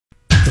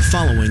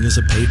following is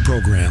a paid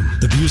program.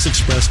 The views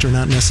expressed are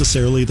not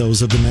necessarily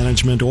those of the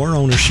management or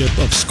ownership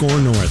of Score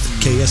North,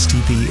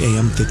 KSTP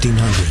AM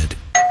 1500.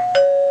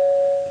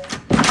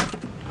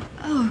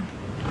 Oh,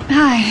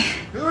 hi.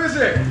 Who is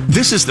it?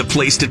 This is the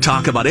place to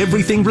talk about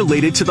everything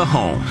related to the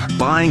home.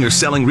 Buying or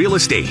selling real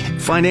estate,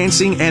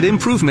 financing, and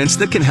improvements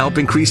that can help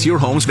increase your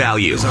home's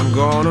value. I'm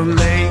gonna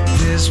make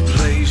this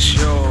place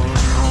your home.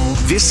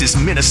 This is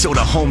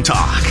Minnesota Home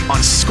Talk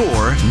on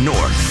Score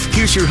North.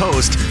 Here's your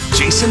host,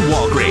 Jason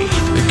Walgrave.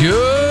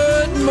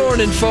 Good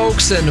morning,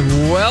 folks, and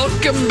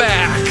welcome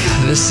back.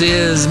 This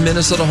is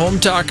Minnesota Home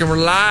Talk, and we're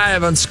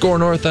live on Score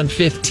North on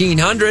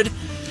 1500.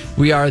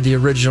 We are the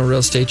original real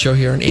estate show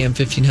here on AM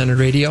 1500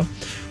 radio.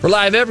 We're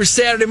live every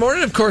Saturday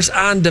morning, of course,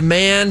 on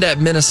demand at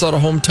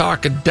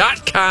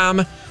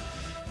MinnesotaHometalk.com.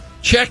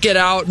 Check it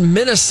out,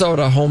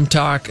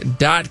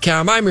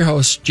 MinnesotaHometalk.com. I'm your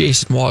host,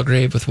 Jason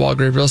Walgrave, with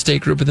Walgrave Real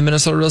Estate Group of the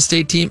Minnesota Real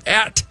Estate Team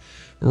at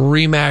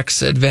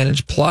RE/MAX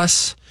Advantage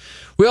Plus.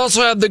 We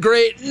also have the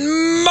great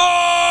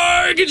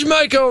Mortgage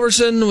Mike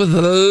Overson with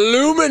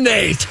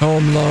Illuminate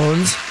Home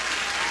Loans.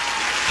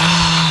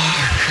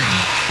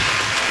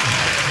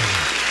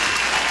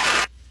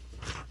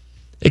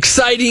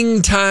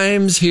 Exciting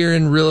times here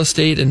in real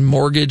estate and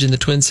mortgage in the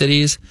Twin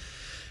Cities.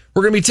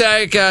 We're going to be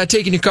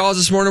taking your calls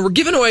this morning. We're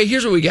giving away,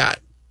 here's what we got.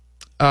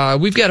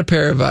 We've got a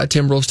pair of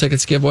Timberwolves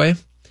tickets to give away.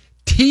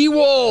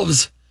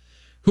 T-Wolves.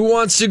 Who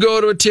wants to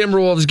go to a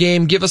Timberwolves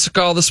game? Give us a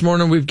call this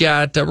morning. We're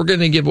going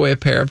to give away a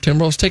pair of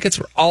Timberwolves tickets.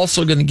 We're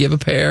also going to give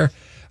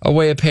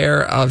away a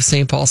pair of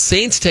St. Paul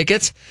Saints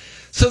tickets.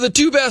 So the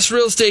two best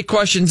real estate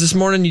questions this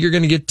morning, you're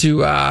going to get to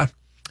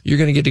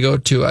go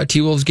to a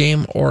T-Wolves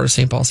game or a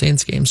St. Paul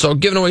Saints game. So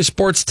giving away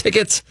sports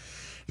tickets.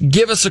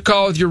 Give us a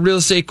call with your real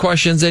estate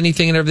questions,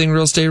 anything and everything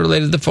real estate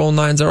related. The phone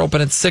lines are open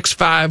at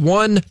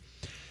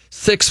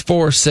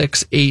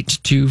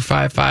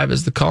 651-646-8255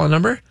 is the call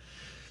number.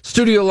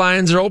 Studio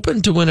lines are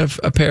open to win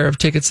a pair of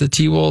tickets to the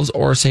T-Wolves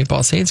or St.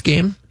 Paul Saints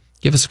game.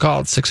 Give us a call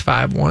at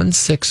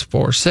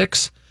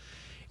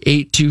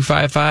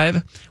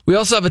 651-646-8255. We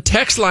also have a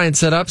text line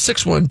set up,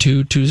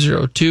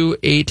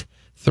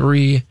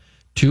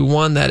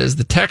 612-202-8321. That is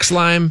the text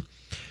line.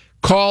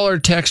 Call or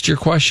text your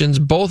questions.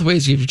 Both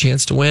ways give you a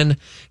chance to win.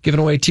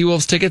 Giving away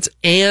T-Wolves tickets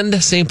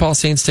and St. Paul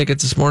Saints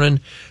tickets this morning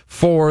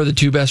for the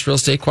two best real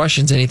estate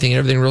questions. Anything and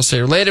everything real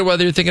estate related,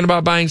 whether you're thinking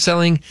about buying,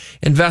 selling,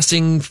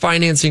 investing,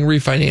 financing,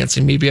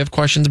 refinancing. Maybe you have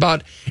questions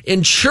about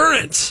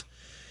insurance.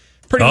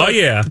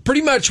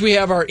 Pretty much we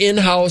have our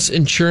in-house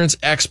insurance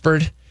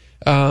expert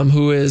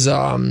who is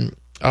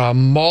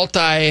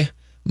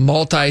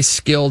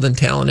multi-skilled and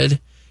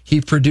talented.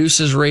 He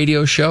produces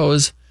radio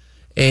shows.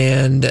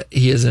 And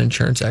he is an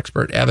insurance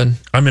expert. Evan?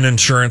 I'm an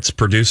insurance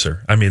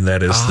producer. I mean,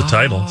 that is the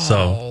title.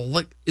 So,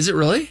 look, is it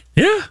really?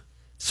 Yeah.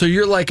 So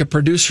you're like a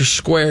producer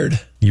squared.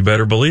 You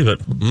better believe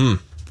it. Woo!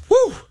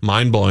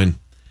 Mind blowing.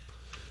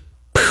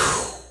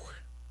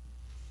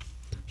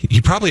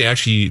 He probably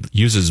actually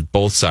uses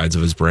both sides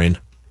of his brain.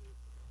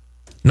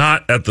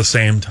 Not at the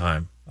same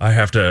time. I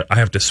have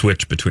to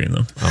switch between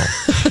them. Oh.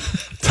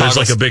 There's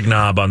like a big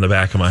knob on the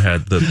back of my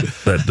head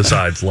that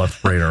decides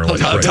left brain or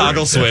left brain.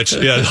 Toggle switch.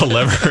 Yeah, a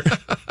lever.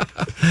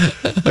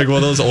 Like one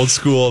of those old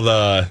school,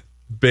 the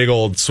big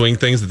old swing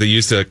things that they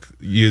used to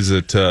use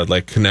it to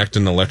like connect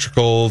an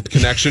electrical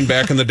connection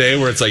back in the day,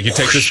 where it's like you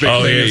take this big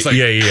thing. Yeah, it's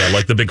like,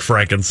 like the big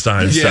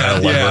Frankenstein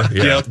style lever.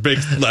 Yeah, big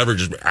lever.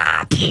 Just.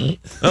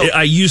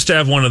 I used to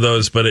have one of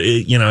those, but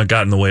it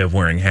got in the way of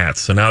wearing hats,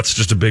 so now it's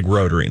just a big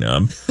rotary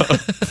knob.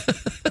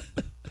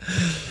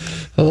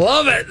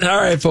 Love it. All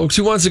right, folks.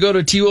 Who wants to go to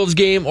a T-Wolves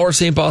game or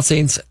St. Paul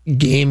Saints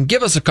game?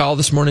 Give us a call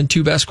this morning.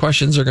 Two best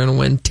questions are going to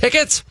win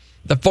tickets.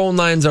 The phone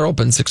lines are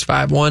open.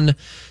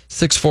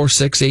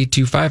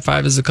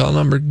 651-646-8255 is the call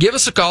number. Give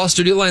us a call.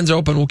 Studio lines are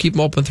open. We'll keep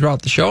them open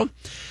throughout the show.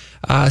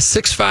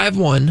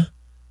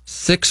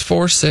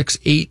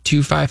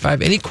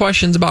 651-646-8255. Any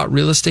questions about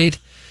real estate,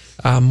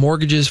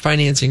 mortgages,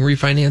 financing,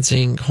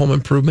 refinancing, home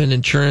improvement,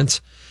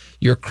 insurance,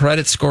 your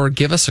credit score,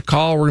 give us a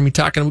call. We're going to be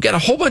talking. We've got a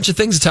whole bunch of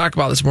things to talk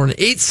about this morning.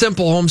 8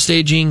 simple home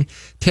staging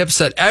tips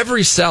that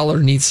every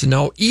seller needs to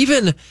know,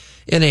 even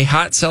in a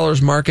hot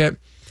seller's market.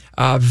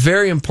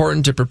 Very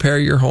important to prepare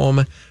your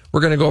home.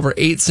 We're going to go over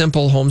 8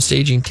 simple home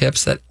staging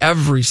tips that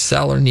every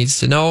seller needs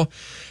to know.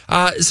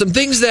 Some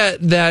things that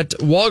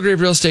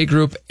Walgrave Real Estate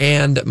Group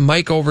and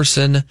Mike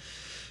Overson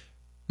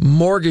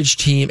mortgage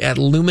team at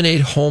Illuminate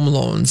Home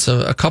Loans.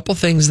 So a couple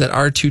things that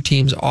our two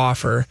teams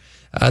offer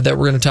that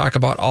we're going to talk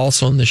about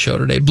also in the show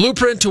today.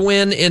 Blueprint to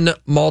win in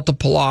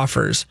multiple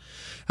offers.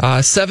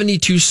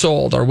 72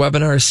 Sold, our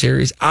webinar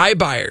series.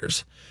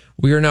 iBuyers.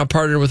 We are now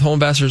partnered with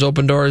HomeVestors,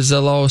 Open Doors,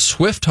 Zillow,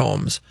 Swift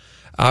Homes.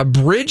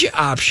 Bridge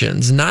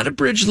options, not a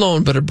bridge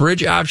loan, but a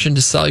bridge option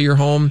to sell your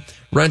home,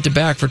 rent it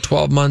back for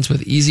 12 months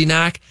with Easy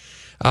Knock.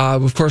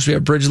 Of course, we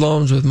have bridge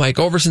loans with Mike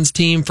Overson's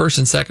team, first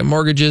and second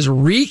mortgages,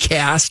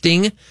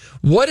 recasting.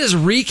 What is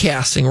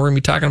recasting? We're going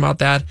to be talking about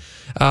that.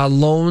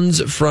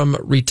 Loans from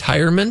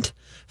retirement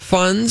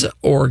funds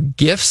or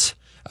gifts,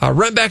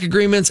 rent back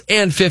agreements,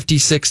 and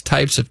 56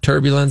 types of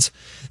turbulence.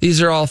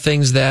 these are all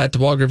things that the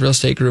Walgrave Real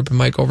Estate Group and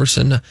Mike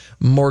Overson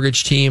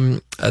mortgage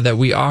team that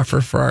we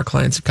offer for our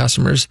clients and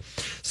customers.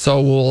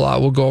 So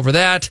we'll go over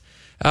that.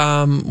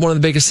 One of the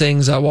biggest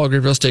things,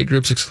 Walgrave Real Estate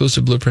Group's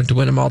exclusive blueprint to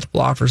win a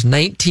multiple offers,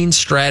 19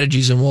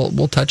 strategies, and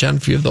we'll touch on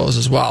a few of those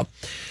as well.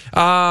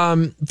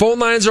 Phone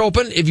lines are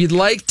open. If you'd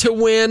like to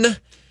win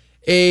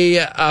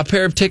a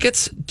pair of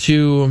tickets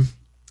to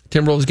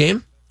Timberwolves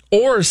game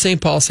or a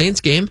St. Paul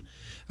Saints game,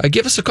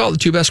 give us a call. The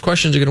two best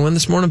questions you're going to win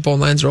this morning. Phone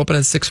lines are open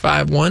at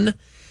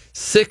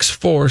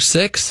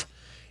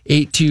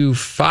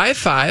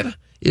 651-646-8255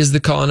 is the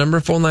call number.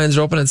 Phone lines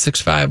are open at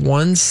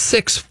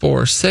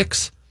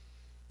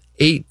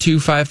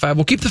 651-646-8255.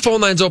 We'll keep the phone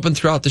lines open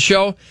throughout the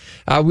show.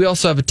 We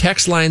also have a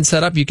text line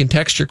set up. You can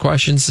text your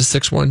questions to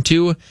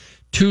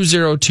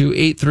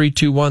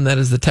 612-202-8321. That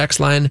is the text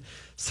line.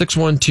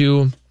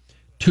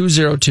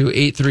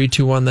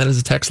 612-202-8321. That is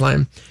the text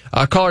line.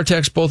 Call or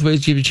text both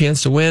ways, give you a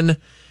chance to win.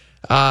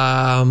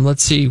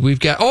 Let's see. We've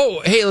got,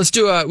 let's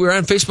do we're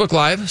on Facebook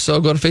Live.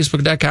 So go to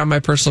facebook.com, my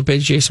personal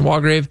page, Jason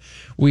Walgrave.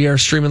 We are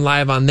streaming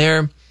live on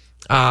there.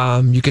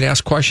 You can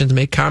ask questions,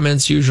 make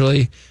comments.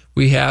 Usually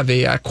we have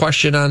a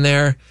question on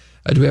there.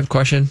 Do we have a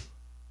question?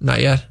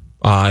 Not yet.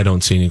 I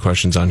don't see any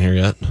questions on here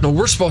yet. No,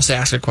 we're supposed to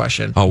ask a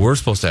question. Oh, we're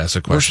supposed to ask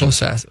a question. We're supposed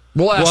to ask.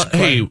 We'll ask.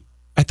 Hey,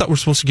 I thought we're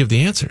supposed to give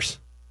the answers.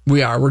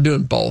 We are. We're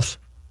doing both.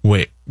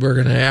 Wait. We're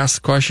going to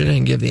ask the question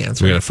and give the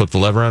answer. We got to flip the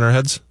lever on our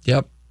heads?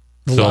 Yep.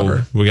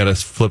 Lever. We got to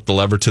flip the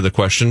lever to the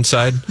question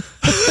side.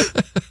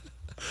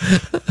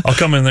 I'll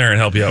come in there and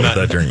help you out with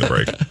that during the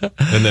break.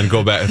 And then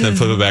go back and then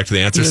flip it back to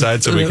the answer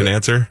side so we can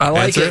answer. I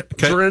like it. Okay.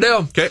 That's what we're going to do.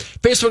 Okay.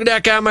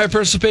 Facebook.com, my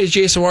personal page,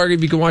 Jason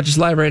Walgrave. You can watch us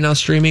live right now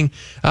streaming.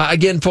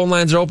 Again, phone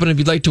lines are open if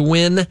you'd like to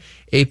win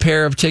a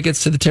pair of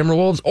tickets to the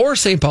Timberwolves or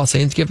St. Paul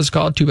Saints. Give us a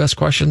call. Two best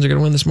questions are going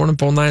to win this morning.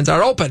 Phone lines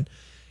are open.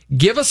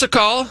 Give us a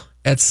call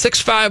at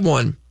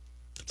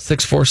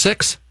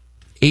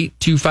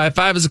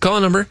 651-646-8255 is the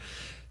call number.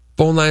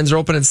 Phone lines are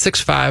open at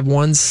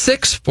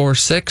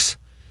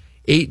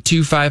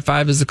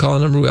 651-646-8255 is the call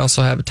number. We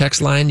also have a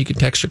text line. You can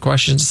text your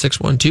questions to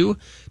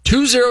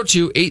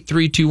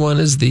 612-202-8321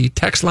 is the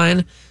text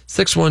line.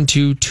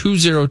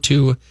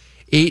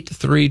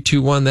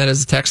 612-202-8321. That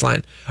is the text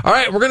line. All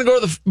right, we're going to go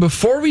to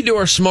before we do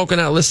our smoking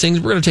out listings,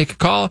 we're going to take a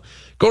call.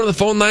 Go to the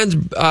phone lines.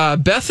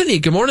 Bethany,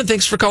 good morning.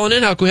 Thanks for calling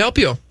in. How can we help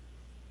you?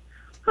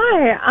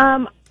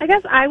 Hi. I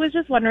guess I was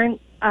just wondering,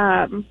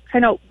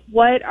 kind of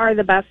what are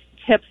the best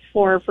tips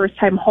for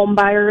first-time home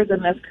buyers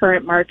in this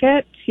current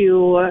market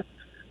to,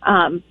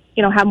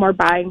 have more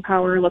buying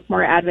power, look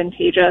more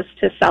advantageous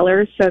to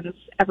sellers since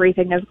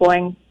everything is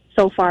going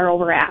so far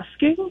over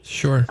asking.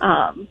 Sure.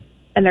 And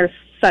there's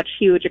such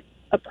huge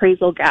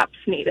appraisal gaps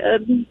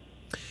needed.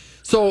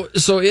 So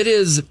it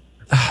is,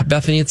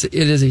 Bethany. It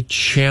is a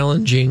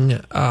challenging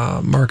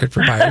market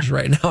for buyers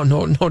right now.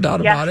 No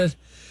doubt about it.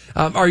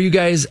 Have you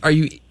guys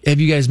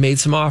made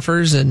some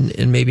offers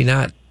and maybe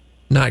not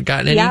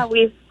gotten any? Yeah,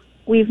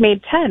 we've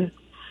made 10.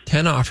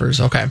 10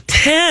 offers. Okay.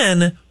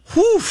 10.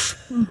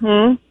 Woof.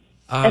 Mm-hmm.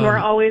 And we're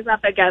always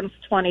up against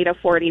 20 to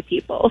 40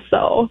 people.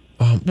 So,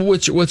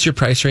 what's your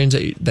price range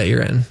that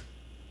you're in?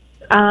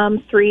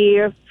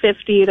 $350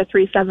 to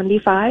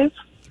 $375.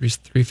 $350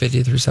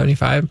 to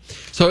 $375.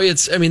 So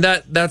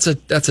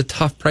that's a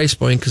tough price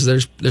point because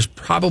there's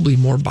probably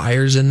more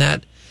buyers in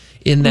that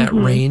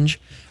range.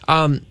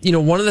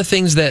 One of the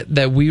things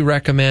that we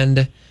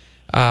recommend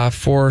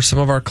for some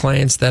of our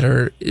clients that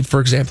are, for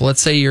example,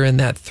 let's say you're in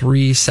that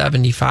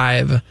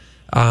 375,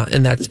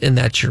 and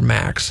that's your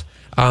max.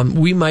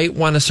 We might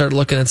want to start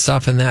looking at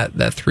stuff in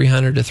that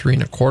 300 to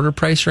 325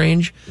 price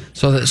range,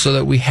 so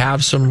that we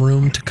have some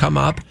room to come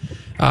up.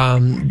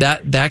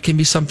 That can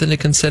be something to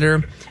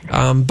consider.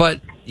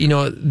 But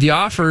the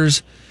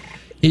offers,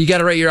 you got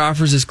to write your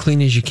offers as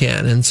clean as you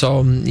can, and so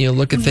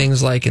look at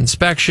things like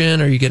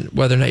inspection, or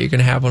whether or not you're going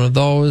to have one of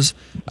those.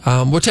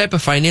 What type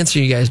of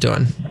financing are you guys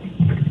doing?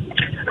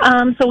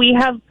 So we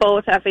have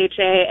both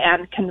FHA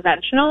and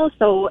conventional.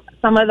 So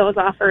some of those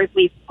offers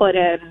we've put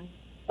in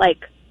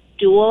like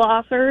dual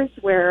offers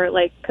where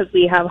because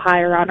we have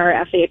higher on our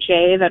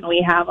FHA than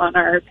we have on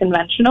our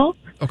conventional.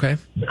 Okay.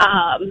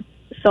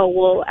 So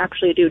we'll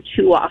actually do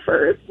two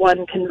offers,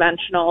 one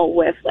conventional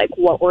with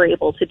what we're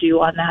able to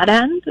do on that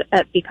end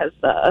because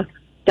the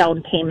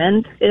down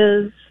payment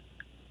is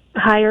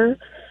higher.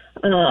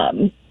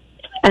 And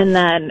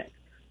then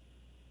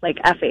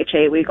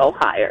FHA, we go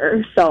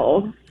higher.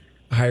 So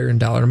higher in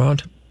dollar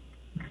amount.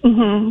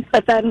 Mm-hmm.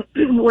 But then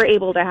we're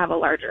able to have a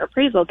larger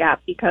appraisal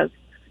gap because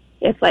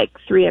it's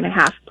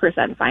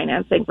 3.5%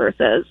 financing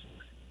versus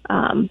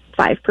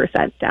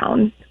 5%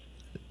 down.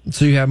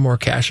 So you have more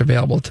cash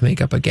available to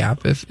make up a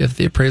gap if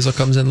the appraisal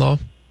comes in low?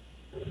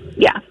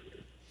 Yeah.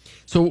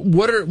 So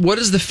what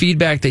is the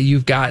feedback that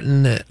you've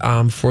gotten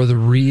for the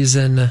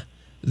reason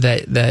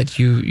that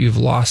you've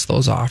lost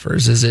those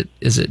offers? Is it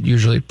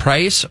usually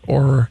price,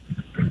 or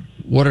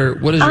what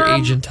is your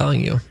agent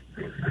telling you?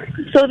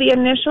 So the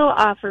initial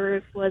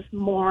offers was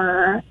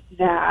more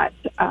that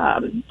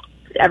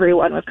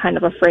everyone was kind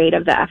of afraid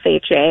of the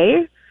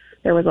FHA.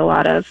 there was a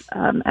lot of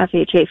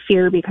FHA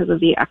fear because of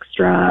the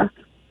extra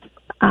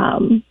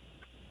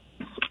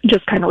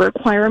just kind of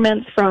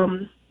requirements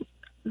from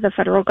the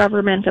federal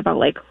government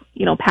about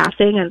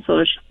passing. And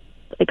so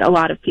a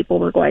lot of people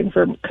were going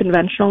for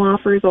conventional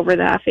offers over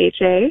the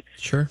FHA.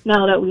 Sure.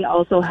 Now that we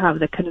also have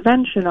the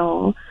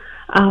conventional,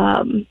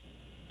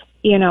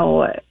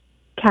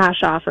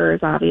 cash offers,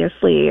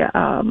 obviously,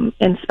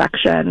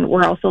 inspection.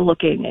 We're also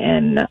looking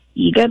in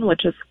Eagan,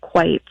 which is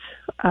quite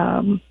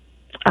a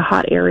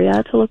hot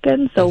area to look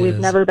in. So we've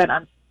never been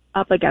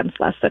up against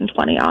less than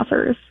 20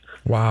 offers.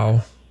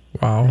 Wow.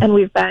 And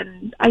we've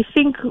been, I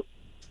think,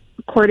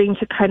 according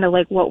to kind of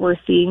what we're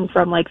seeing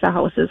from the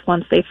houses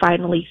once they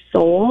finally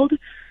sold,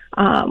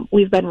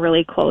 we've been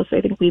really close.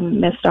 I think we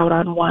missed out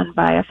on one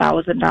by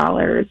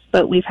 $1,000,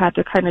 but we've had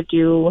to kind of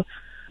do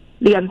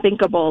the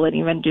unthinkable and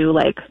even do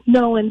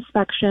no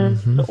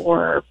inspections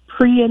or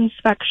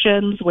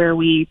pre-inspections where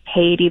we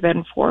paid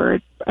even for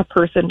a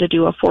person to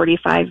do a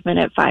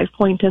 45-minute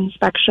 5-point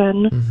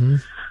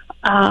inspection.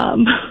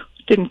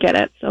 Didn't get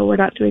it, so we're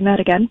not doing that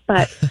again.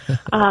 But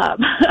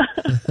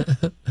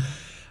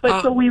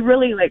so we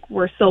really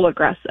we're so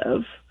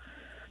aggressive.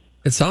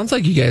 It sounds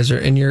like you guys are,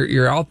 and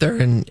you're out there,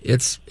 and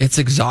it's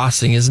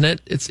exhausting, isn't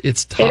it?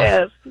 It's tough.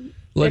 It is.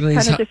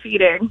 It's kind of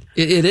defeating.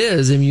 It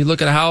is. And you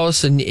look at a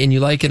house and you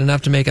like it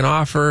enough to make an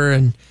offer,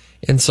 and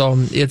so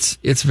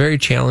it's very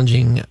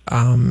challenging.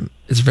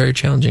 It's very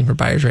challenging for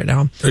buyers right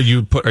now. Are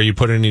you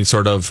putting any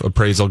sort of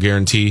appraisal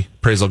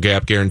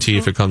gap guarantee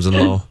if it comes in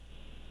low?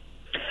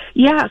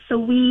 Yeah, so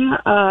we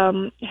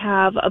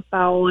have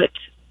about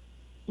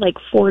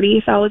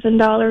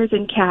 $40,000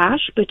 in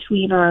cash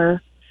between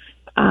our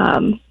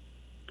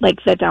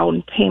the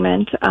down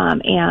payment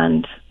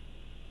and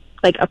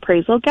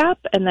appraisal gap,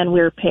 and then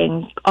we're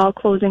paying all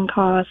closing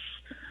costs.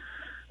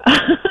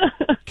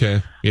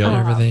 Okay, yeah,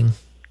 everything.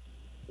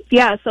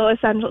 Yeah, so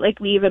essentially,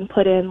 we even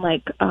put in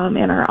in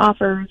our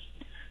offers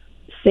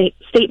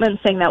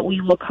statements saying that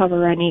we will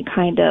cover any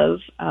kind of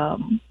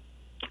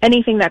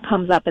anything that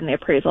comes up in the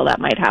appraisal that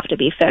might have to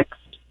be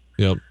fixed.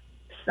 Yep.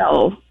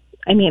 So,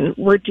 I mean,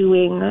 we're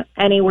doing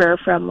anywhere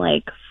from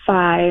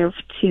 $5,000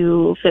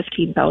 to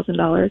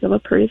 $15,000 of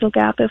appraisal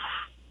gap,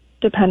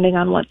 depending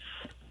on what's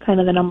kind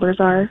of the numbers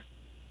are.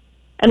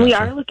 And we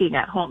are looking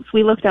at homes.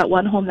 We looked at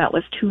one home that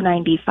was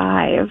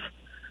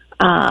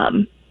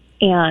 $295,000,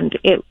 and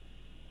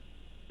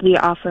we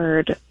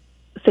offered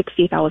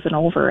 $60,000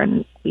 over,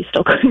 and we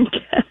still couldn't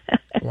get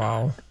it.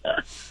 Wow.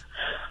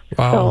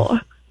 So,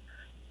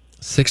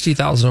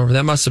 $60,000 over.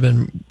 That must have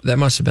been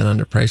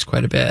underpriced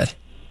quite a bit.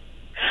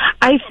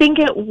 I think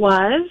it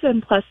was,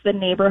 and plus the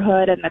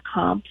neighborhood and the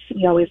comps.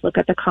 We always look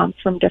at the comps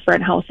from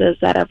different houses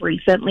that have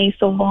recently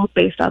sold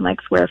based on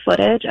square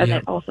footage, and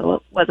it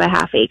also was a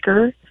half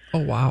acre. Oh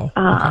wow!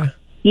 Okay.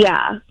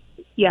 Yeah.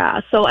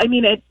 So I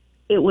mean,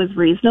 it was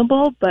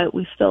reasonable, but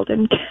we still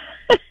didn't get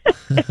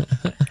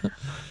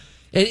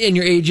it. And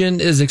your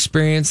agent is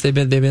experienced. They've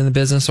been in the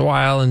business a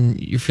while,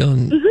 and you're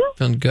feeling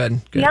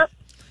good. Yep.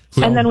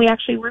 So, and then we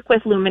actually work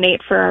with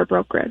Luminate for our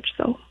brokerage.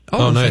 So.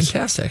 Oh, nice!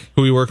 Fantastic.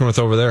 Who are you working with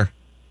over there?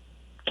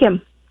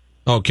 Kim.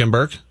 Oh, Kim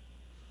Burke?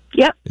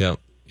 Yep. Yeah,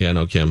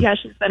 no, Kim. Yeah,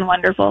 she's been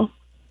wonderful.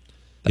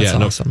 That's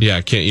awesome. You're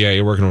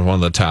working with one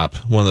of the top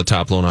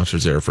loan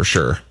officers there for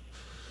sure.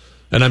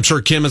 And I'm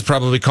sure Kim is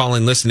probably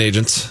calling listing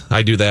agents.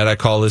 I do that. I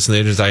call listing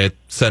agents. I had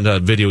sent a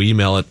video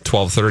email at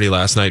 12:30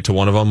 last night to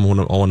one of them,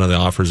 one of the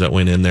offers that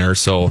went in there.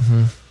 So,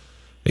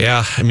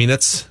 yeah, I mean,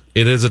 it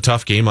is a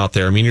tough game out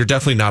there. I mean, you're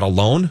definitely not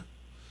alone.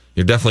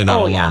 You're definitely not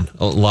alone. Yeah.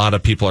 A lot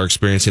of people are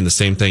experiencing the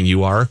same thing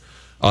you are.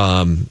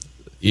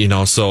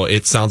 So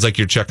it sounds like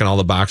you're checking all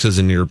the boxes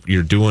and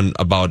you're doing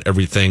about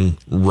everything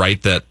right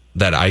that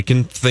I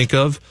can think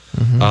of.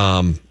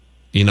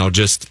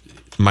 Just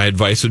my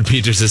advice would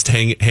be to just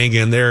hang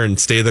in there and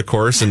stay the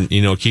course and,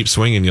 keep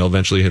swinging. You'll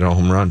eventually hit a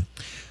home run.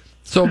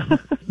 So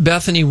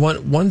Bethany,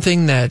 one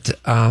thing that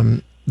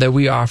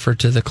we offer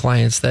to the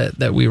clients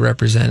that we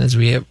represent is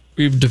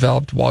we've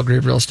developed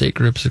Walgrave Real Estate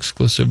Group's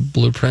exclusive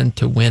blueprint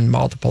to win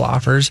multiple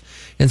offers.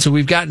 And so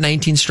we've got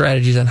 19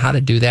 strategies on how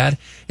to do that.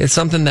 It's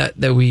something that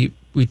we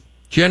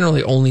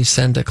generally only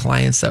send to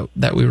clients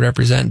that we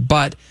represent.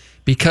 But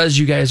because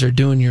you guys are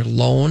doing your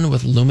loan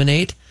with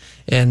Luminate,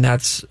 and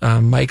that's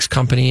Mike's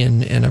company,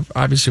 and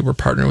obviously we're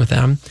partnered with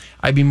them,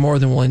 I'd be more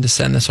than willing to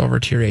send this over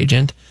to your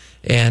agent.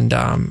 And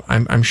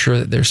I'm sure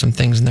that there's some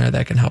things in there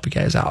that can help you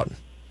guys out.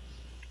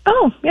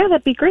 Oh, yeah,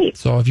 that'd be great.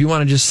 So if you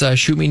want to just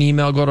shoot me an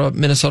email, go to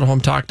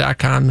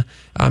minnesotahometalk.com,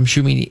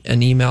 shoot me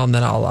an email, and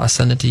then I'll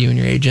send it to you and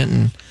your agent,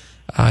 and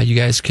you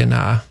guys can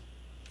have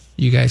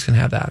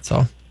that.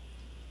 So.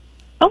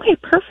 Okay,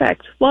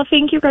 perfect. Well,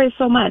 thank you guys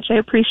so much. I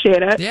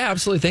appreciate it. Yeah,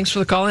 absolutely. Thanks for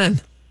the call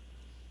in.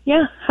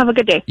 Yeah, have a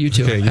good day. You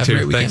too. Okay, have a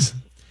great weekend. Thanks.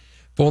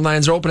 Phone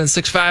lines are open at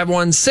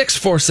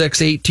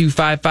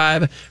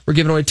 651-646-8255. We're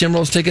giving away Tim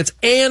Rolls tickets,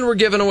 and we're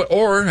giving away,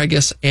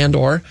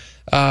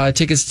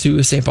 tickets to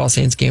a St. Paul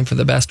Saints game for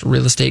the best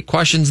real estate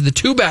questions. The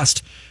two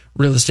best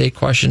real estate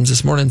questions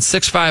this morning.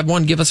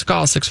 651, give us a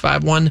call.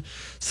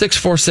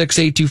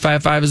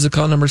 651-646-8255 is the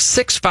call number.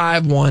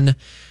 651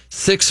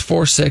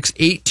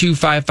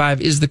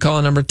 646-8255 is the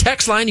call number.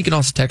 Text line, you can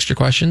also text your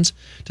questions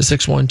to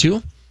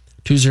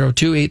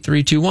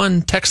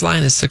 612-202-8321. Text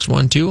line is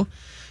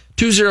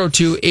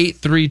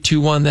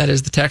 612-202-8321. That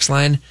is the text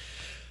line.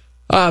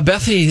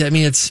 Bethany, I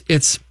mean,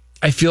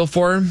 I feel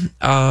for her.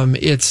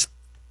 It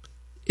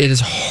is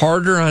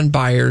harder on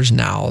buyers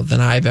now than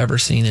I've ever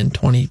seen in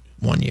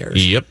 21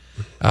 years. Yep.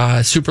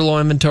 Super low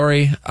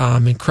inventory,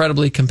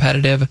 incredibly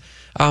competitive.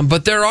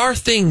 But there are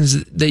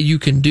things that you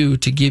can do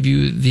to give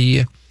you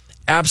the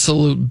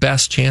absolute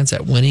best chance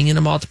at winning in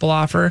a multiple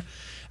offer.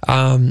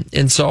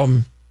 And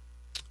so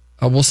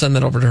we'll send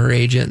that over to her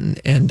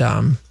agent. And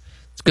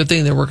it's a good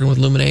thing they're working with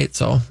Luminate.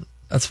 So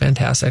that's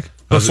fantastic.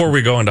 Before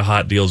we go into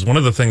hot deals, one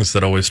of the things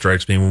that always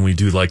strikes me when we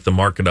do like the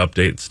market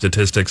update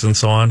statistics and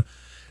so on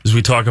is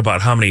we talk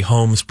about how many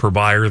homes per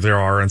buyer there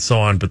are and so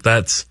on, but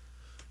that's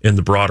in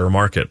the broader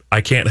market. I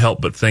can't help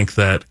but think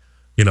that,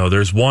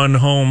 there's one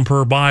home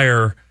per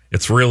buyer.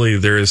 It's really,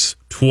 there's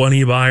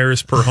 20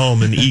 buyers per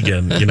home in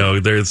Eagan.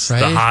 There's right.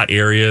 the hot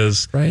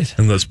areas right.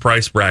 and those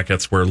price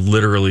brackets where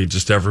literally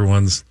just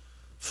everyone's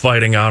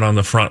fighting out on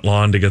the front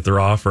lawn to get their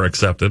offer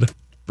accepted.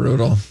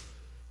 Brutal.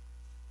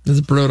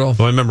 It's brutal.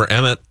 Well, I remember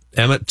Emmett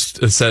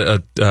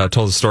said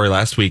told a story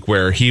last week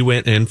where he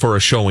went in for a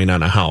showing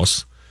on a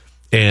house,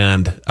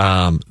 and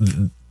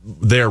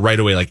there right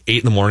away, like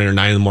 8 a.m. or 9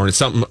 a.m,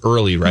 something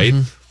early, right?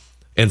 Mm-hmm.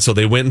 And so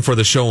they went in for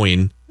the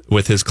showing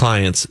with his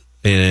clients,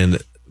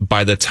 and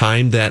by the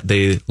time that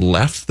they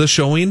left the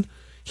showing,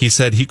 he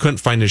said he couldn't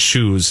find his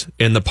shoes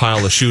in the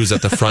pile of shoes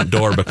at the front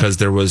door because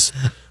there was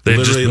they'd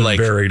literally just been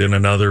buried in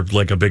another,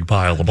 like a big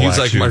pile of black he's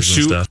like,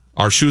 shoes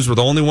our shoes were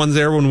the only ones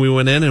there when we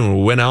went in, and when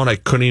we went out, I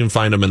couldn't even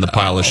find them in the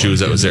pile of shoes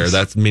that was there.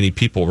 That many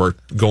people were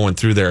going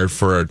through there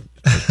for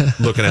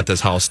looking at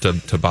this house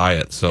to buy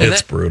it. So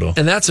it's brutal.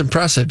 And that's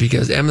impressive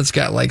because Emmett's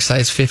got like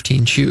size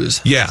 15 shoes.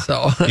 Yeah.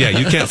 So yeah,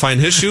 you can't find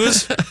his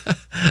shoes.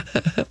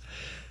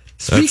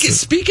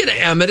 Speaking of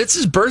Emmett, it's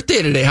his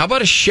birthday today. How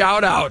about a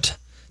shout out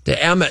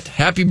to Emmett?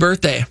 Happy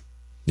birthday.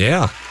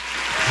 Yeah.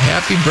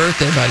 Happy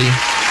birthday, buddy.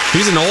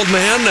 He's an old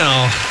man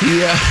now.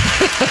 Yeah.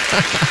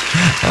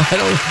 I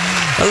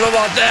don't know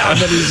about that,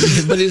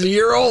 but he's a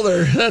year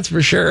older. That's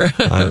for sure.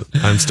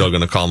 I'm still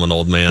going to call him an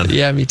old man.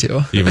 Yeah, me too.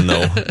 Even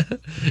though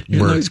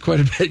he's quite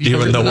a bit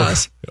younger than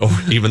us.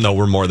 Even though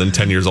we're more than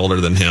 10 years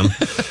older than him.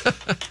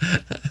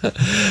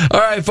 All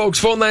right, folks,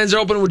 phone lines are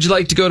open. Would you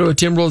like to go to a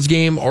Timberwolves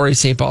game or a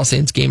St. Paul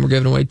Saints game? We're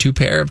giving away 2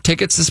 pair of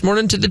tickets this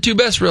morning to the 2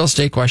 best real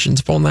estate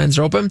questions. Phone lines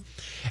are open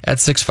at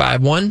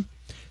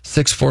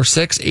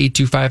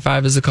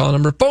 651-646-8255 is the call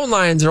number. Phone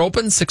lines are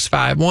open,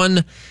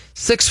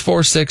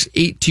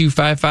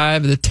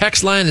 651-646-8255. The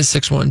text line is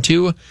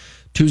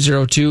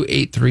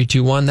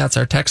 612-202-8321. That's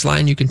our text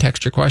line. You can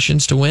text your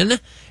questions to win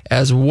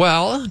as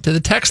well to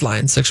the text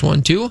line,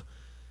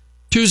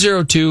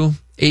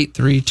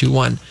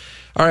 612-202-8321.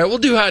 All right, we'll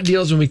do hot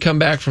deals when we come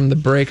back from the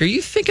break. Are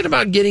you thinking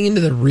about getting into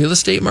the real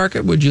estate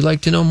market? Would you like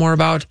to know more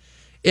about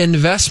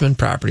investment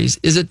properties?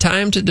 Is it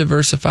time to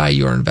diversify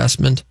your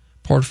investment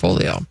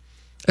portfolio?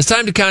 It's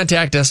time to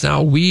contact us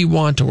now. We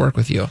want to work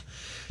with you.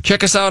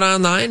 Check us out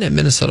online at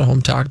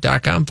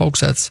MinnesotaHometalk.com. Folks,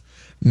 that's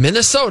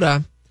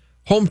MinnesotaHometalk.com.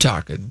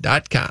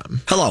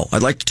 Hello,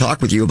 I'd like to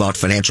talk with you about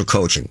financial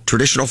coaching.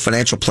 Traditional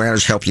financial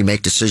planners help you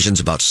make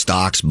decisions about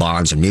stocks,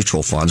 bonds, and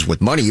mutual funds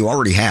with money you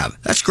already have.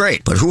 That's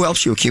great, but who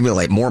helps you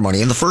accumulate more money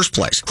in the first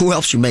place? Who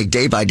helps you make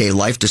day-by-day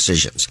life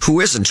decisions?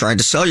 Who isn't trying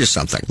to sell you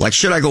something? Like,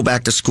 should I go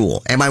back to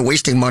school? Am I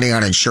wasting money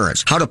on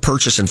insurance? How to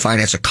purchase and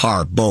finance a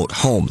car, boat,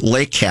 home,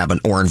 lake cabin,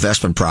 or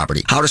investment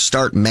property? How to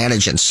start,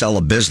 manage, and sell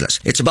a business?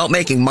 It's about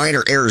making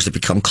minor errors that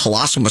become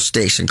colossal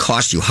mistakes and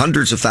cost you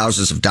hundreds of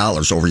thousands of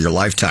dollars over your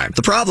lifetime.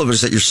 The problem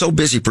is that you're so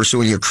busy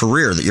pursuing your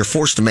career that you're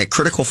forced to make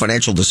critical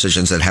financial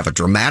decisions that have a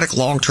dramatic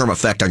long-term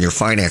effect on your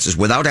finances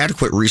without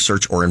adequate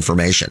research or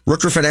information.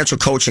 Rooker Financial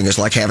Coaching is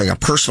like having a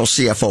personal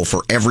CFO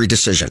for every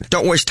decision.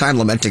 Don't waste time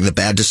lamenting the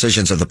bad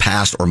decisions of the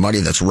past or money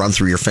that's run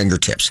through your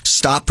fingertips.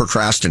 Stop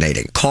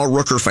procrastinating. Call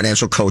Rooker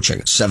Financial Coaching,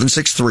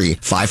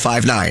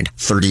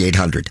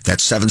 763-559-3800.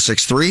 That's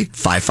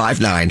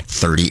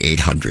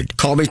 763-559-3800.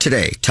 Call me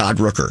today, Todd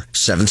Rooker,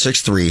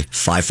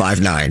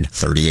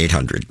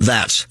 763-559-3800.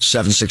 That's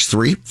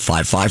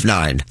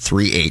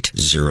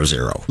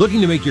 763-559-3800.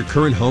 Looking to make your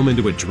current home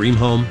into a dream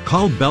home?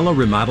 Call Bella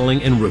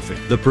Remodeling and Roofing,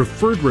 the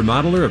preferred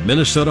remodeler of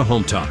Minnesota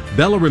Home Talk.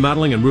 Bella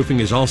Remodeling and Roofing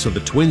is also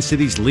the Twin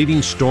Cities'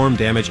 leading storm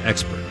damage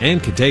expert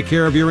and can take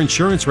care of your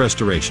insurance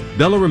restoration.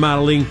 Bella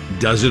Remodeling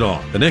does it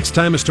all. The next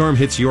time a storm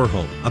hits your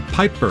home, a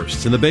pipe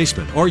bursts in the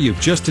basement, or you've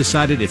just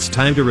decided it's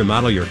time to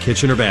remodel your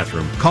kitchen or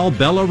bathroom, call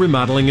Bella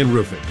Remodeling and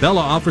Roofing.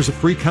 Bella offers a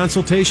free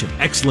consultation,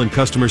 excellent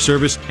customer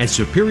service, and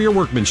superior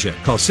workmanship.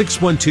 Call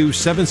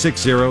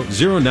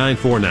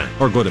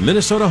 612-760-0949 or go to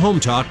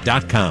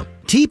MinnesotaHometalk.com.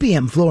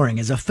 TPM Flooring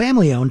is a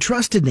family-owned,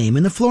 trusted name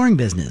in the flooring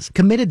business,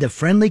 committed to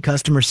friendly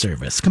customer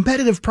service,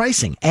 competitive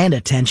pricing, and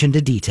attention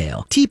to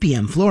detail.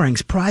 TPM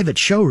Flooring's private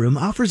showroom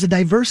offers a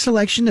diverse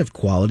selection of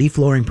quality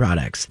flooring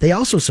products. They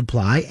also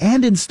supply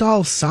and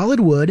install solid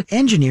wood,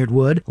 engineered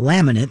wood,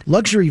 laminate,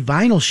 luxury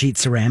vinyl sheet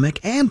ceramic,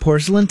 and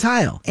porcelain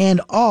tile, and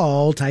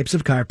all types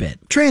of carpet.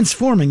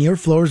 Transforming your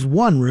floors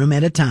one room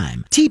at a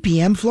time.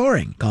 TPM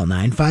Flooring. Call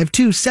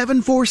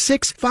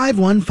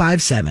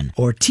 952-746-5157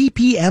 or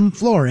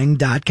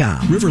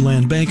tpmflooring.com.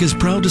 Riverland Bank is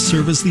proud to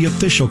serve as the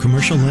official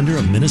commercial lender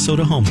of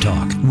Minnesota Home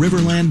Talk.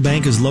 Riverland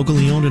Bank is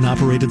locally owned and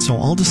operated, so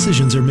all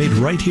decisions are made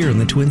right here in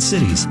the Twin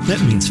Cities. That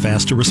means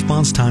faster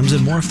response times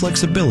and more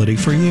flexibility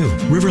for you.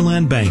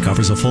 Riverland Bank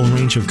offers a full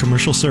range of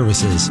commercial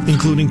services,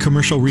 including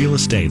commercial real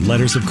estate,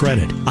 letters of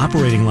credit,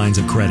 operating lines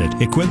of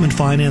credit, equipment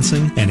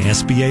financing, and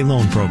SBA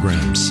loan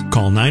programs.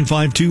 Call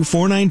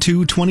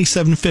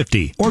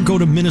 952-492-2750 or go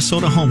to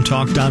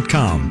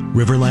minnesotahometalk.com.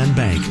 Riverland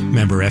Bank,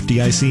 member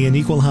FDIC and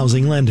equal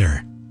housing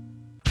lender.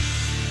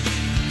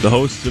 The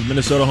hosts of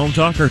Minnesota Home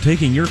Talk are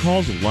taking your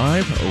calls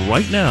live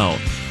right now.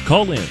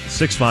 Call in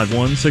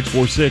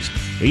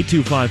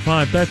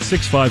 651-646-8255. That's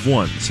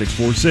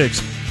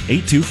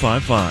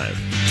 651-646-8255.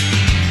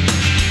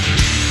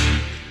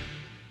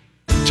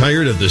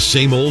 Tired of the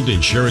same old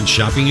insurance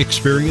shopping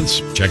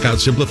experience? Check out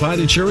Simplified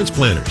Insurance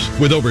Planners.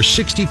 With over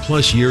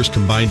 60-plus years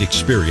combined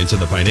experience in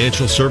the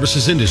financial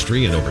services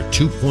industry and over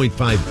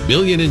 2.5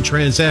 billion in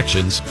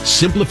transactions,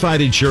 Simplified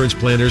Insurance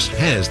Planners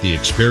has the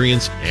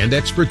experience and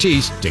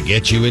expertise to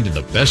get you into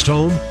the best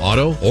home,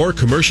 auto, or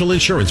commercial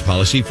insurance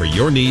policy for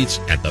your needs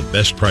at the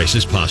best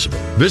prices possible.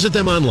 Visit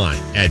them online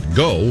at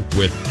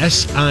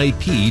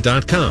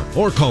gowithsip.com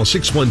or call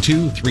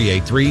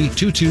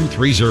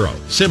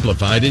 612-383-2230.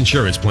 Simplified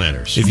Insurance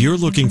Planners. If you're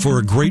looking for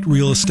a great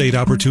real estate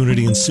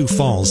opportunity in Sioux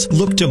Falls,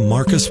 look to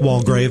Marcus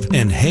Walgrave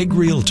and Hague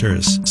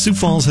Realtors. Sioux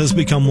Falls has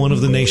become one of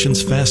the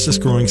nation's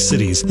fastest growing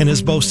cities and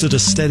has boasted a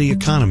steady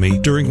economy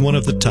during one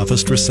of the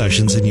toughest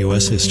recessions in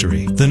U.S.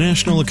 history. The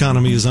national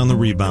economy is on the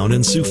rebound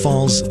and Sioux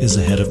Falls is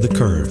ahead of the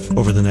curve.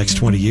 Over the next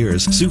 20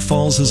 years, Sioux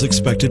Falls is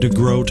expected to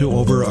grow to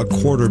over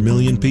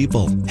 250,000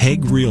 people.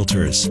 Hague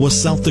Realtors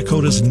was South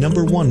Dakota's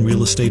 #1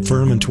 real estate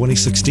firm in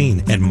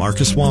 2016, and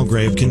Marcus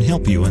Walgrave can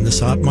help you in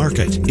this hot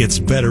market. It's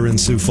better in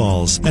Sioux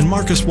Falls, and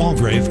Marcus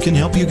Walgrave can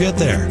help you get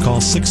there. Call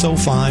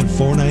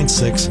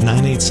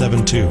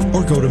 605-496-9872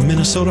 or go to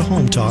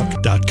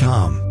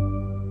minnesotahometalk.com.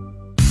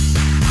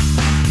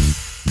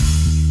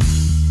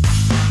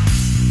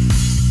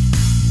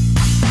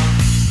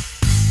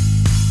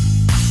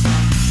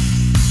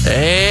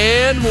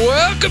 And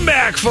welcome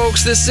back,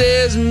 folks. This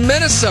is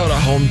Minnesota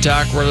Home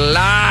Talk. We're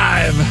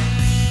live.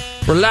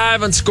 We're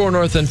live on Score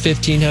North on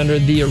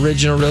 1500, the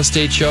original real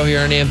estate show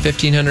here on AM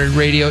 1500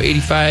 radio.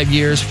 85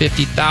 years,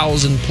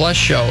 50,000 plus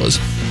shows.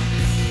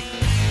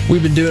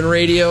 We've been doing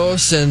radio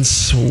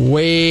since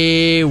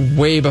way,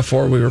 way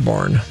before we were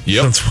born.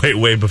 Yep. Since way,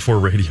 way before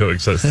radio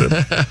existed.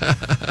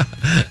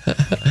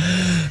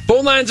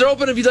 Phone lines are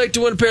open if you'd like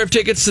to win a pair of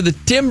tickets to the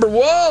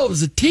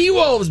Timberwolves, the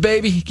T-Wolves,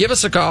 baby. Give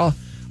us a call.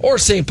 Or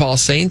St. Paul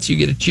Saints. You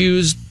get to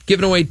choose.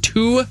 Giving away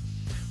two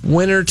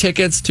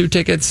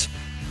tickets.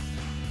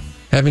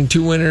 Having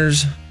two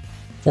winners,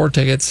 4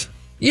 tickets.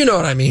 You know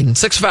what I mean.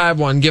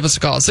 651. Give us a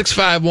call.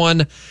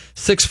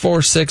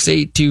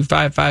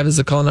 651-646-8255 is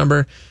the call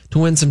number to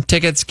win some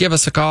tickets. Give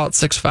us a call at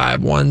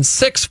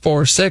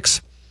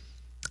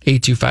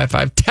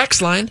 651-646-8255.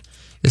 Text line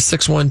is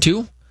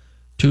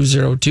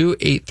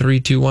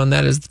 612-202-8321.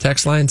 That is the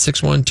text line,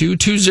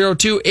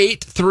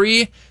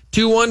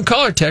 612-202-8321.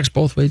 Call or text.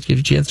 Both ways give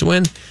you a chance to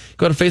win.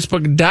 Go to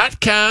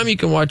Facebook.com. You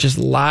can watch us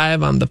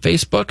live on the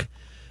Facebook.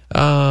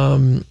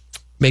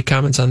 Make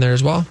comments on there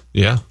as well.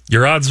 Yeah.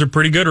 Your odds are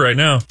pretty good right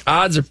now.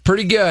 Odds are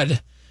pretty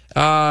good.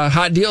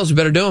 Hot deals, we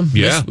better do them.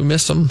 Yeah. We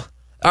missed them.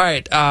 All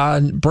right.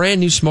 Brand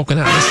new smoking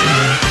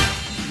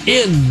house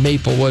in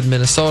Maplewood,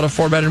 Minnesota.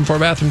 4-bedroom,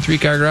 4-bathroom,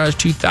 3-car garage,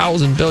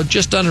 2,000 built,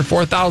 just under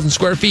 4,000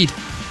 square feet.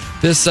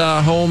 This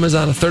home is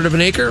on a third of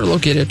an acre,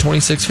 located at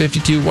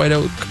 2652 White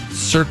Oak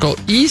Circle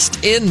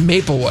East in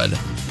Maplewood.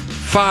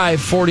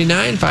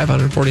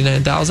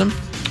 $549,000.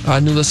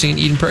 New listing in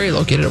Eden Prairie,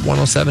 located at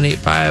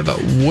 10785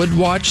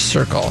 Woodwatch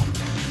Circle.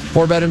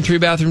 4-bedroom,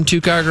 3-bathroom,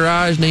 2-car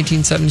garage,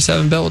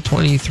 1977 built,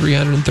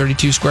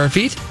 2,332 square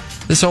feet.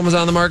 This home is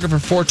on the market for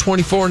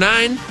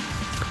 $424,900.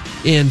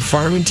 In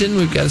Farmington,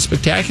 we've got a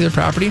spectacular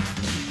property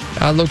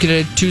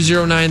located at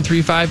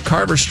 20935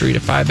 Carver Street, a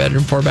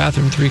 5-bedroom,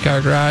 4-bathroom, 3-car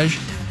garage.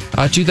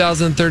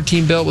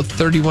 2013 built with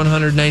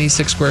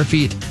 3,196 square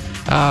feet.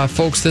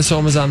 Folks, this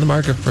home is on the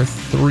market for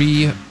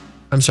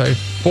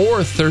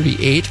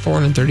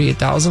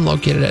 $438,000,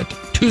 located at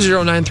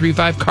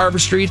 20935 Carver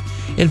Street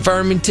in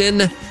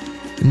Farmington.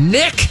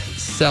 Nick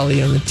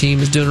Selly on the team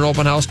is doing an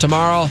open house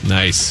tomorrow.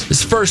 Nice.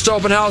 His first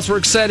open house. We're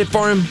excited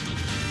for him.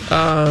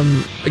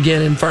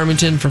 Again, in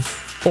Farmington for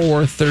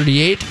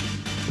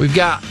 $438,000. We've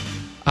got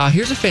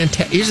here's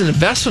an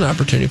investment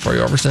opportunity for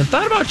you, Overson.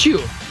 Thought about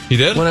you. You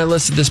did? When I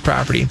listed this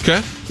property.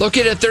 Okay.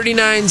 Located at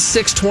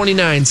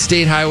 39629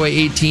 State Highway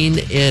 18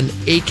 in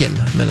Aiken,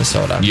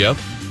 Minnesota. Yep.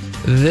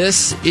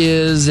 This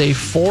is a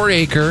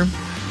 4-acre.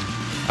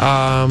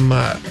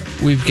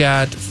 We've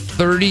got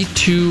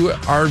 32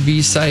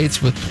 RV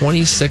sites with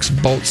 26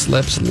 boat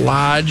slips,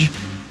 lodge,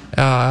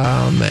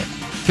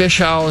 fish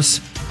house.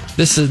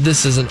 This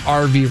is an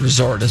RV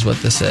resort, is what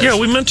this is. Yeah,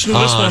 we mentioned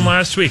this one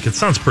last week. It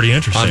sounds pretty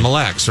interesting. On Mille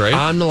Lacs, right?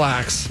 On Mille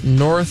Lacs,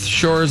 North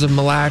Shores of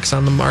Mille Lacs,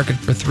 on the market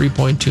for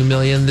 $3.2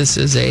 million. This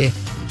is a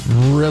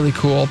really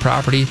cool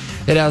property.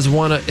 It has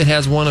one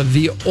of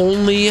the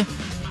only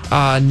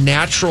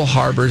natural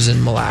harbors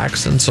in Mille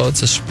Lacs, and so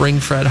it's a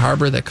spring-fed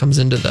harbor that comes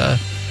into the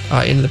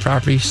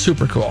property.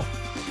 Super cool.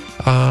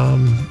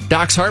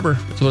 Docks Harbor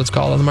is what it's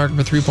called, on the market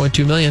for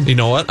 $3.2 million. You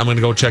know what? I'm going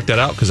to go check that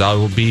out because I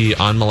will be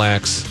on Mille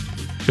Lacs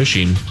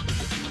fishing.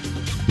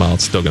 Well,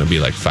 it's still going to be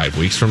like 5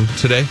 weeks from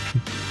today.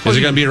 Is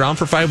it going to be around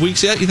for 5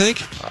 weeks yet, you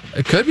think?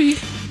 It could be.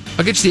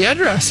 I'll get you the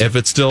address. If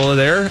it's still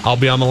there, I'll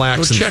be on Mille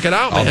Lacs. Go check it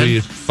out, man. I'll be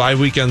 5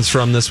 weekends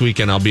from this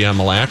weekend. I'll be on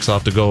Mille Lacs. I'll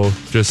have to go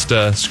just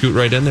scoot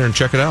right in there and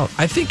check it out.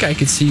 I think I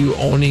could see you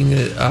owning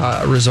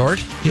a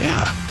resort.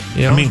 Yeah.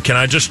 You know? I mean, can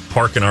I just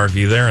park an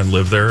RV there and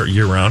live there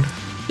year round?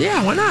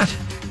 Yeah, why not?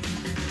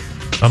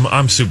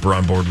 I'm super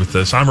on board with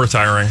this. I'm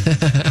retiring.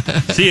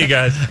 See you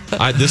guys.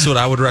 This is what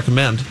I would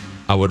recommend.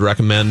 I would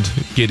recommend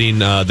getting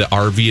the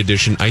RV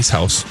edition ice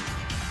house,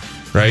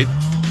 right?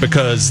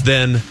 Because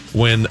then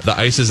when the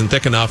ice isn't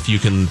thick enough, you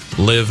can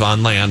live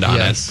on land on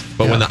it.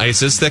 But when the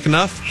ice is thick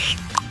enough,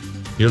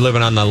 you're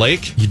living on the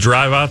lake. You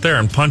drive out there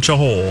and punch a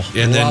hole.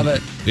 And Love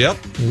it. Yep.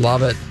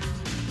 Love it.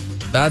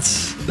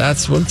 That's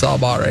what it's all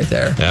about right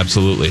there.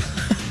 Absolutely.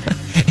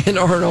 In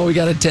Orono, we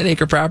got a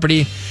 10-acre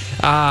property.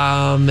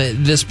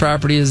 This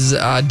property is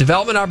a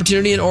development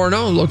opportunity in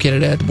Orono,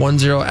 located at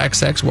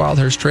 10XX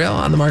Wildhurst Trail,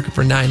 on the market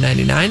for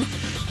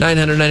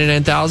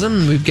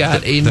 $999,000. We've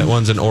got that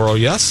one's an Oro,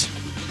 yes.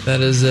 That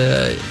is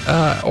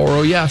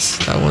Oro, yes.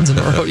 That one's an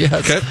Oro, yes.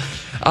 Okay.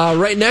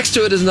 Right next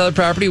to it is another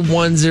property,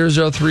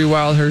 1003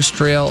 Wildhurst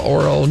Trail,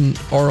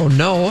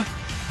 Orono.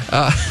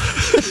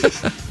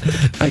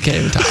 I can't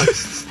even talk.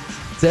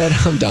 Said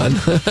I'm done.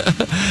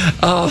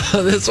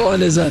 This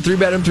one is a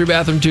 3-bedroom,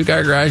 3-bathroom,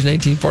 2-car garage,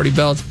 1940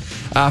 built.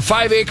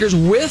 5 acres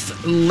with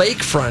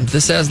lakefront.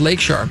 This has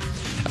lakeshore.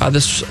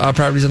 This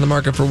property's on the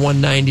market for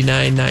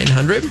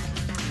 $199,900.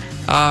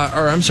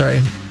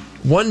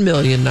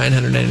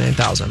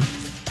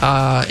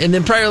 $1,999,000. And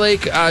then Prior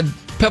Lake,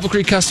 Pebble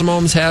Creek Custom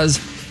Homes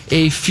has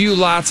a few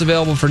lots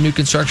available for new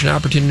construction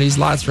opportunities.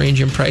 Lots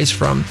range in price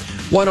from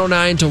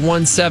 $109,000 to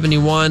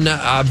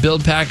 $171,000.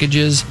 Build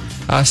packages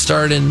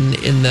start in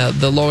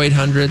the low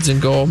 800s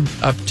and go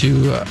up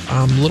to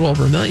a little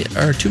over $1 million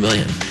or $2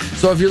 million.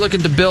 So if you're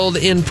looking to build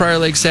in Prior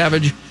Lake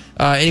Savage,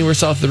 anywhere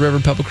south of the river,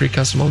 Pebble Creek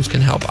Custom Homes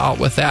can help out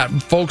with that.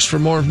 Folks, for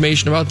more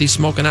information about these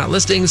smoking hot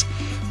listings,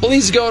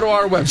 please go to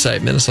our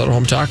website,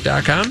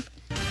 MinnesotaHometalk.com.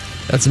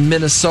 That's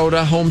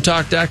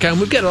MinnesotaHometalk.com.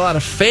 We've got a lot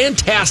of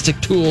fantastic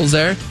tools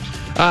there.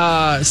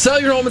 Sell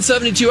your home in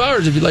 72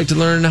 hours if you'd like to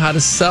learn how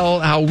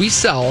we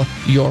sell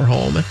your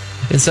home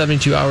in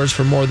 72 hours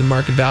for more than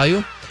market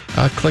value.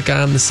 Click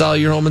on the Sell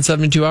Your Home in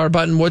 72 Hour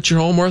button. What's your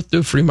home worth? Do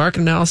a free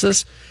market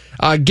analysis.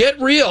 Get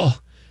real.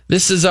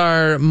 This is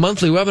our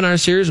monthly webinar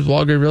series with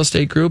Walgrave Real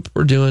Estate Group.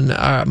 We're doing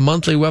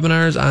monthly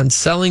webinars on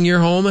selling your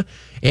home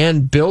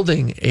and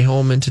building a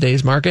home in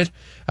today's market.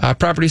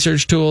 Property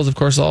search tools, of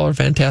course, all our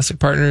fantastic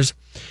partners.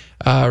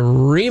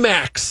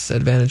 RE/MAX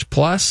Advantage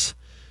Plus.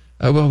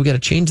 We got to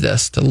change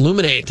this to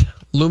Luminate.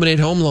 Luminate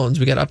Home Loans.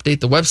 We got to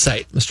update the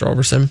website, Mr.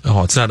 Overson.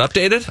 Oh, it's not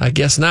updated? I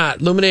guess not.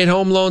 Luminate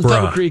Home Loans,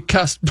 Pebble Creek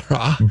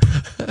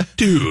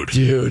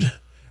Dude.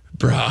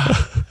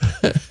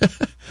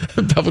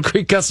 Pebble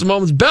Creek Custom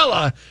Homes,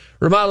 Bella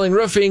Remodeling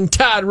Roofing,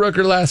 Todd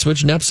Rooker, Last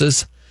Switch,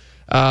 Nepsis,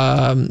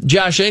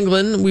 Josh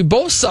England. We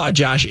both saw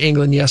Josh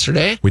England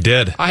yesterday. We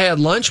did. I had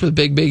lunch with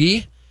Big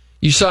E.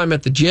 You saw him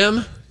at the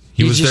gym.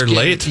 He was there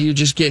late. He was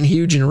just getting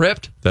huge and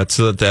ripped. That's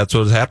what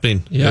was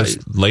happening. Yeah. It was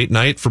late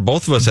night for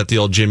both of us at the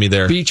old Jimmy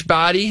there. Beach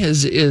body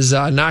is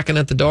knocking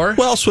at the door.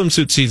 Well,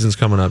 swimsuit season's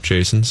coming up,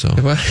 Jason. So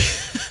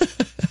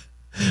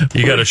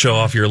you got to show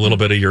off your little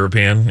bit of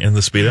European in the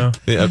Speedo.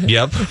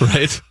 Yep,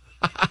 right.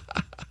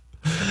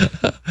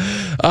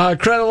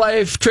 Credit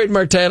Life,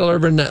 Trademark Title,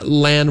 Urban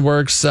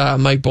Landworks,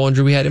 Mike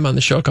Bollinger. We had him on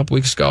the show a couple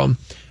weeks ago.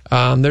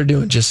 They're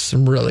doing just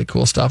some really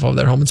cool stuff over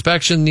there. Home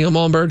Inspection, Neil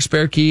Mullenberg,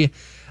 Spare Key.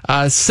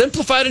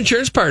 Simplified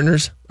Insurance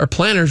Planners.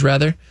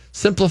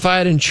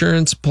 Simplified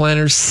Insurance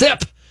Planners,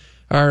 SIP,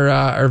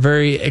 our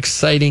very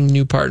exciting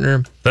new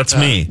partner. That's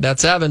me.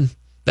 That's Evan.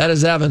 That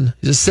is Evan.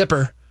 He's a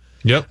sipper.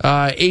 Yep.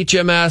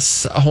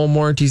 HMS, Home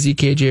Warranties,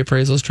 EKJ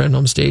Appraisals, Trend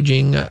Home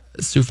Staging,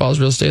 Sioux Falls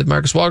Real Estate with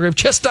Marcus Walgrave,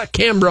 Chestnut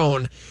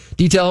Cambrone,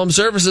 Detail Home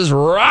Services,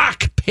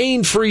 Rock,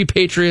 Pain-Free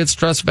Patriots,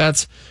 Trust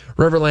Vets,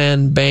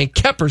 Riverland Bank,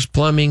 Keppers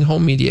Plumbing,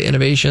 Home Media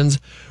Innovations,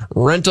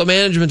 Rental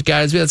Management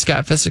Guys. We had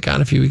Scott Fisick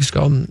on a few weeks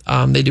ago.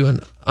 They do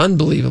an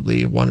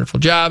unbelievably wonderful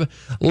job.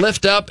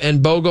 Lift Up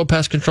and BOGO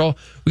Pest Control.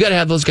 We got to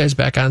have those guys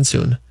back on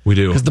soon. We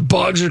do. Because the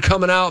bugs are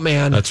coming out,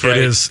 man. That's right.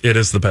 It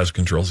is the pest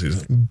control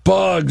season.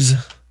 Bugs.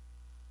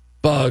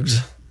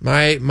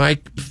 My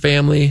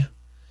family,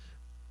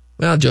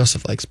 well,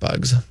 Joseph likes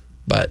bugs,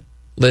 but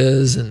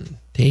Liz and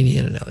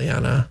Tanian and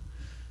Eliana,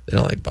 they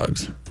don't like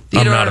bugs.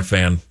 I'm not a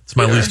fan. It's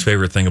my least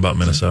favorite thing about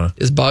Minnesota.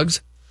 Is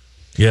bugs?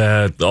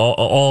 Yeah,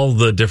 all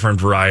the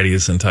different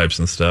varieties and types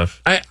and stuff.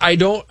 I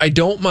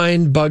don't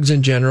mind bugs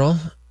in general,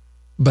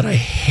 but I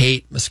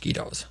hate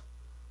mosquitoes.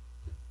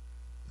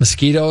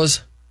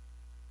 Mosquitoes,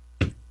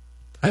 I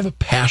have a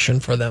passion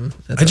for them.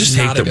 I just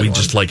hate that we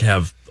just like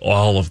have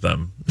all of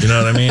them. You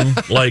know what I mean?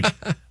 Like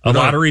a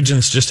lot of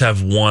regions just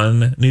have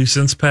one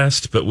nuisance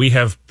pest, but we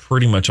have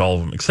pretty much all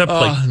of them, except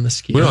like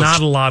mosquitoes. Not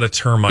a lot of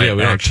termite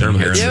action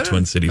here in the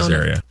Twin Cities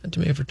area. Not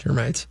too many for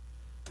termites.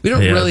 We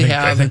don't really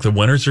have. I think the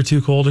winters are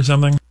too cold or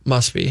something.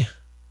 Must be.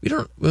 We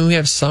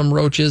have some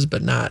roaches,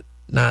 but not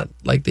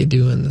like they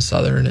do in the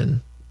southern and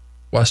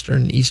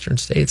western and eastern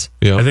states.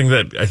 Yeah, I think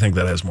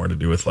that has more to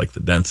do with like the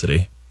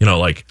density. You know,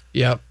 like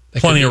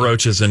plenty of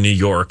roaches in New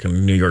York,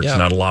 and New York's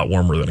not a lot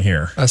warmer than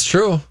here. That's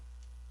true.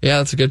 Yeah,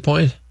 that's a good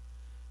point.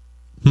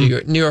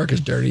 New York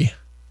is dirty.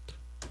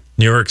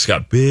 New York's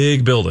got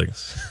big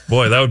buildings.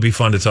 Boy, that would be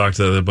fun to talk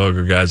to the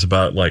BOGO guys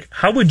about. Like,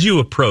 how would you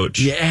approach,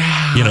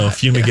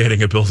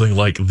 fumigating a building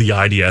like the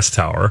IDS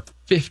Tower?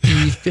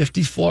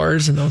 50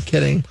 floors, no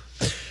kidding.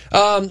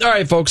 All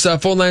right, folks,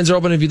 phone lines are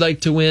open if you'd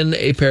like to win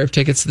a pair of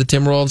tickets to the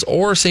Timberwolves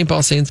or St.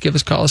 Paul Saints. Give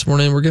us a call this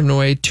morning. We're giving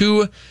away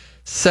 2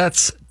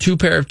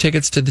 pair of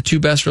tickets to the 2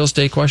 best real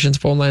estate questions.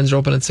 Phone lines are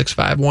open at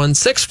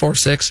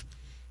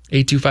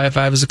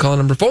 651-646-8255 is the call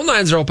number. Phone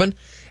lines are open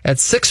at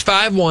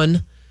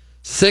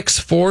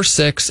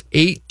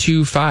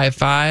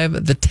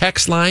 651-646-8255. The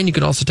text line, you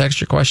can also text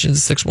your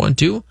questions at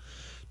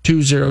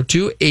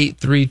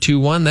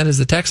 612-202-8321. That is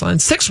the text line,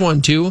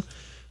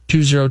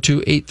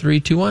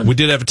 612-202-8321. We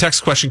did have a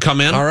text question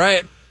come in. All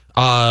right.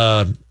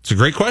 It's a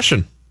great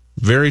question.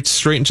 Very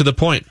straight and to the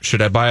point.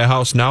 Should I buy a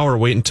house now or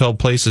wait until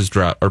prices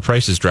drop?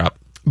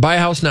 Buy a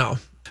house now.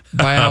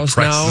 Buy a house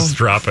now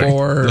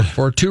dropping.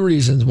 for 2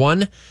 reasons.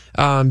 One,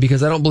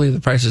 because I don't believe the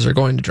prices are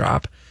going to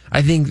drop.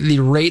 I think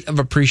the rate of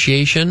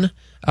appreciation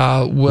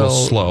will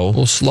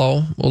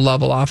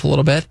level off a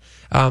little bit.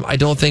 I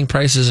don't think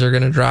prices are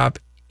going to drop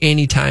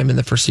anytime in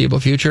the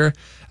foreseeable future,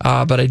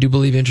 but I do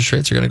believe interest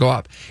rates are going to go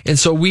up. And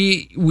so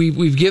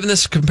we've given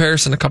this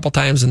comparison a couple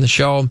times in the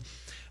show.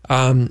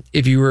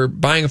 If you were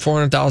buying a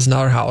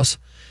 $400,000 house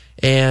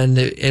and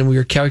we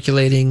were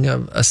calculating a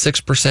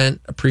 6%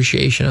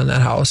 appreciation on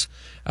that house,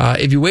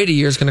 if you wait a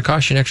year, it's going to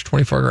cost you an extra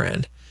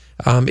 $24,000.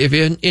 If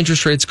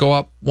interest rates go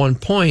up 1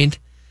 point,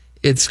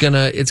 it's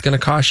gonna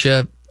cost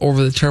you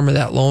over the term of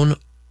that loan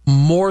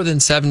more than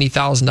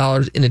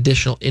 $70,000 in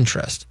additional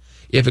interest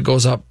if it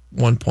goes up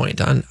 1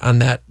 point on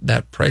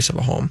that price of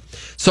a home.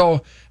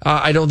 So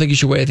I don't think you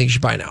should wait. I think you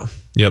should buy now.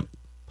 Yep.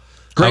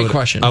 Great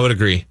question. I would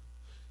agree.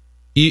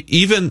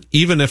 Even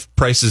if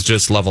prices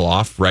just level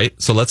off, right?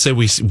 So let's say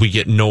we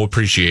get no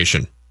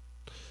appreciation.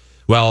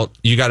 Well,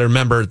 you got to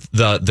remember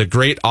the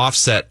great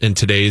offset in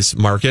today's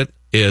market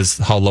is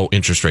how low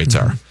interest rates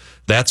are.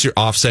 That's your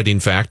offsetting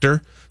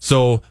factor.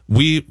 So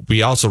we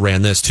also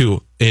ran this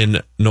too.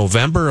 In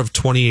November of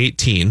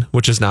 2018,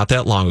 which is not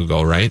that long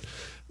ago, right?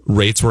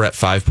 Rates were at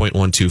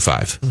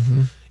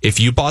 5.125. If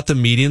you bought the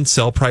median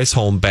sell price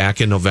home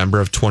back in November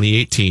of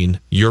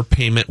 2018, your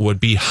payment would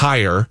be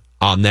higher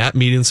on that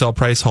median sell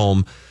price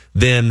home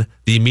than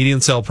the median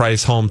sell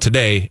price home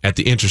today at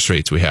the interest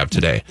rates we have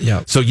today.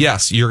 Yeah. So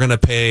yes, you're going to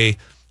pay,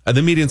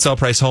 the median sell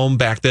price home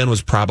back then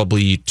was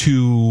probably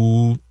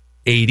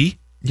 $280.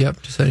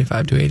 Yep,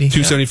 $275, $280.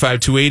 $275,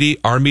 $280.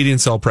 Our median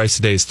sell price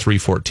today is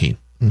 $314.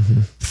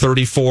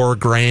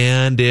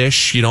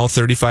 $34,000-ish,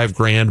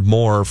 $35,000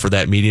 more for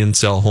that median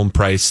sell home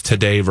price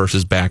today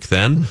versus back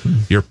then.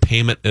 Your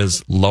payment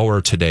is lower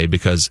today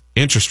because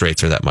interest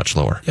rates are that much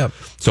lower. Yep.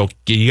 So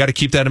you got to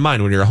keep that in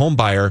mind when you're a home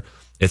buyer.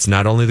 It's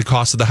not only the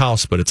cost of the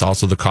house, but it's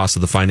also the cost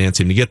of the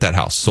financing to get that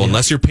house. So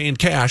unless you're paying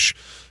cash,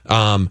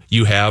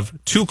 you have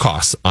 2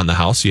 costs on the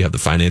house. You have the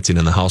financing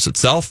and the house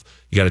itself.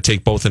 You got to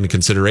take both into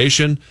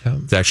consideration.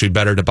 It's actually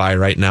better to buy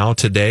right now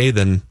today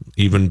than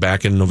even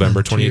back in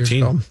November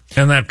 2018.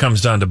 And that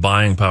comes down to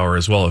buying power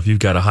as well. If you've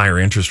got a higher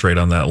interest rate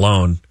on that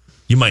loan,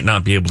 you might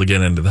not be able to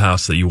get into the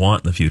house that you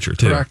want in the future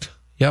too. Correct.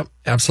 Yep,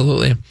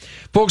 absolutely.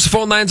 Folks, the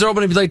phone lines are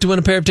open if you'd like to win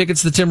a pair of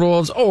tickets to the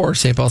Timberwolves or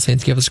St. Paul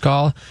Saints. Give us a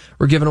call.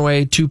 We're giving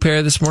away 2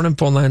 pair this morning.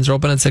 Phone lines are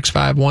open at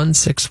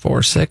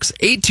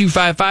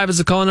 651-646-8255 is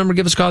the call number.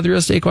 Give us a call with real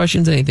estate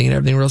questions, anything and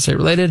everything real estate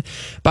related.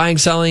 Buying,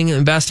 selling,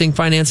 investing,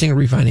 financing,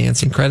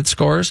 refinancing, credit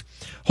scores,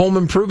 home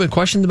improvement,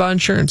 questions about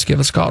insurance. Give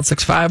us a call at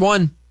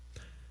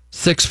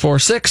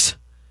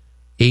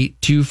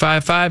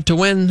 651-646-8255 to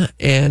win.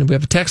 And we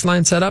have a text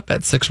line set up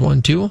at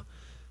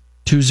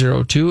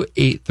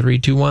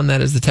 612-202-8321.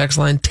 That is the text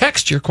line.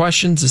 Text your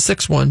questions to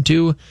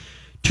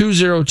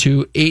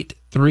 612-202-8321.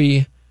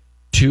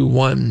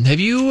 888-321. Have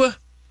you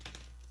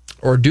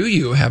or do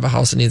you have a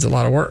house that needs a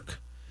lot of work?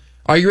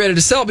 Are you ready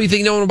to sell, but you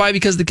think no one will buy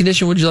because of the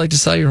condition? Would you like to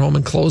sell your home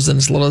and close in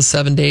as little as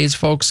 7 days?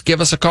 Folks, give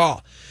us a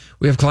call.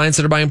 We have clients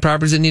that are buying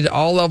properties that need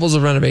all levels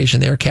of renovation.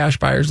 They are cash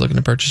buyers looking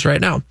to purchase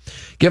right now.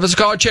 Give us a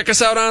call. Check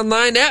us out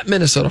online at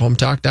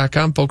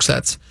MinnesotaHometalk.com. Folks,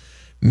 that's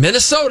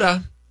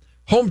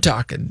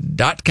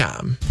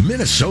MinnesotaHometalk.com.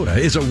 Minnesota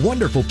is a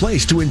wonderful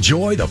place to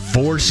enjoy the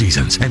four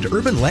seasons, and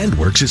Urban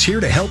Landworks is here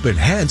to help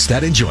enhance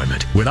that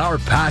enjoyment. With our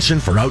passion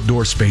for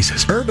outdoor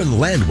spaces, Urban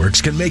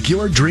Landworks can make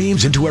your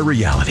dreams into a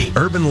reality.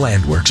 Urban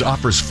Landworks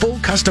offers full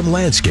custom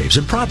landscapes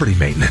and property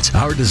maintenance.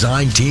 Our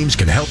design teams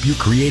can help you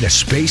create a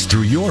space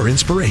through your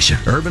inspiration.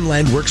 Urban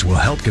Landworks will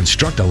help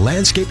construct a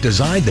landscape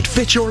design that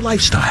fits your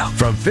lifestyle.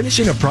 From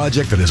finishing a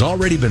project that has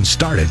already been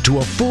started to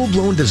a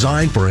full-blown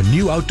design for a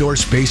new outdoor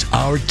space,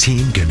 our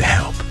team can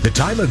help. The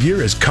time of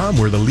year has come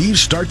where the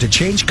leaves start to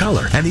change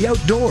color and the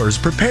outdoors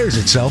prepares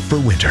itself for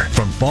winter.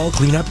 From fall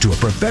cleanup to a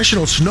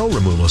professional snow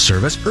removal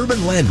service, Urban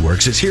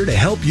Landworks is here to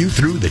help you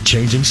through the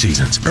changing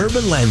seasons.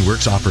 Urban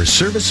Landworks offers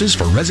services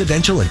for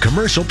residential and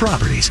commercial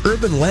properties.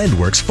 Urban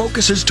Landworks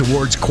focuses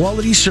towards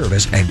quality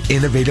service and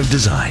innovative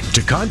design.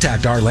 To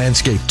contact our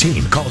landscape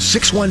team, call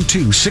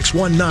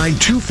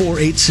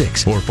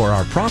 612-619-2486. Or for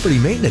our property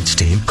maintenance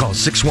team, call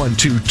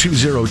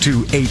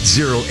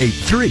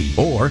 612-202-8083.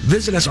 Or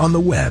visit us on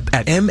the web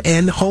at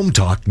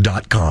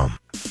mnhometalk.com.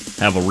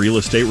 Have a real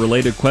estate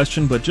related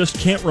question but just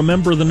can't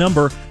remember the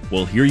number?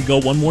 Well, here you go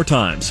one more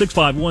time.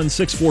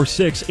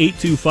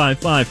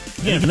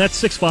 651-646-8255. And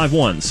that's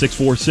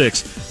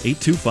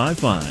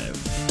 651-646-8255.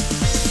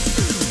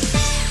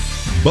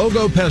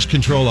 BOGO Pest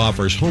Control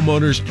offers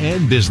homeowners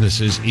and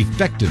businesses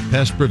effective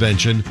pest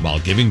prevention while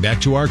giving back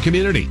to our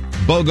community.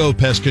 BOGO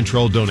Pest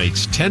Control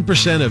donates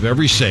 10% of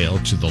every sale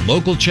to the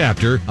local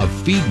chapter of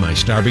Feed My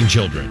Starving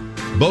Children.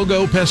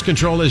 BOGO Pest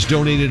Control has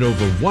donated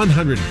over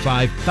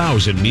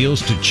 105,000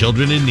 meals to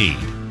children in need.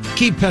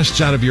 Keep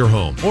pests out of your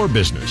home or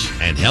business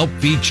and help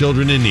feed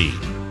children in need.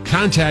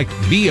 Contact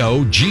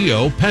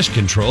BOGO Pest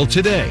Control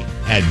today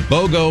at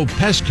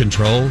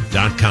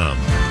BOGOPestControl.com.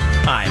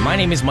 Hi, my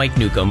name is Mike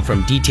Newcomb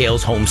from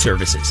Details Home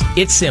Services.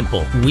 It's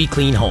simple. We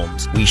clean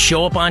homes. We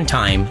show up on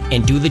time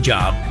and do the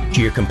job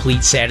to your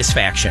complete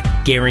satisfaction.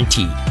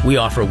 Guaranteed. We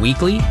offer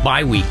weekly,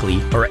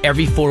 bi-weekly, or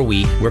every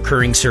 4-week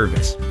recurring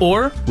service.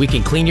 Or we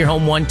can clean your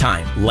home one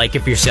time, like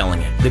if you're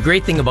selling it. The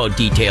great thing about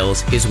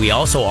Details is we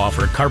also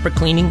offer carpet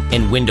cleaning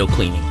and window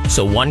cleaning,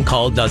 so one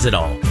call does it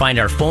all. Find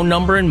our phone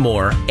number and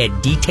more at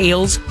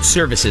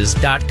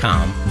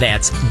detailsservices.com.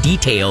 That's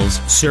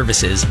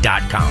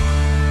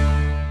detailsservices.com.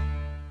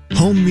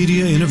 Home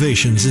Media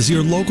Innovations is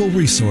your local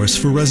resource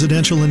for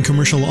residential and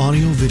commercial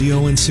audio,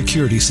 video, and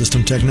security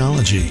system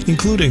technology,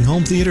 including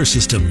home theater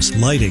systems,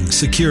 lighting,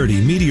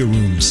 security, media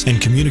rooms,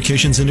 and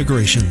communications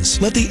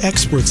integrations. Let the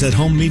experts at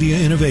Home Media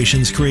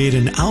Innovations create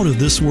an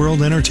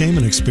out-of-this-world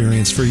entertainment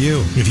experience for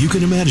you. If you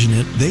can imagine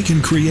it, they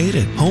can create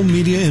it. Home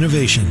Media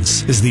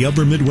Innovations is the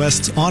Upper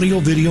Midwest's audio,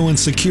 video, and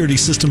security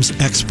systems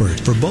expert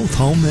for both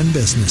home and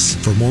business.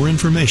 For more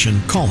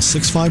information, call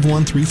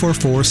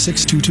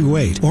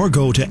 651-344-6228 or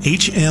go to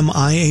HMIAV.com.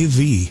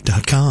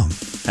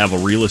 Have a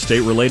real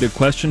estate related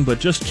question but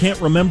just can't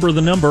remember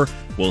the number?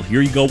 Well,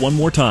 here you go one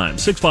more time.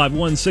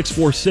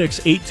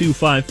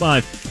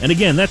 651-646-8255. And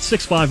again, that's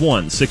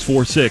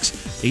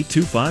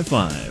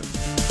 651-646-8255.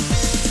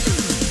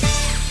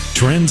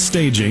 Trend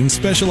Staging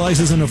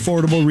specializes in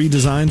affordable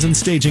redesigns and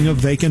staging of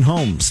vacant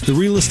homes. The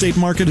real estate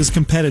market is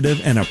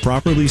competitive, and a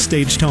properly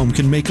staged home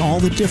can make all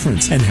the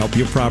difference and help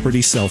your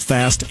property sell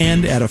fast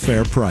and at a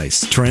fair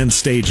price. Trend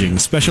Staging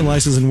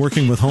specializes in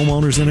working with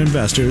homeowners and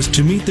investors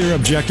to meet their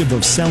objective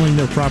of selling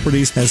their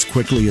properties as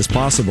quickly as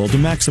possible to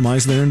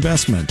maximize their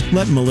investment.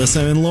 Let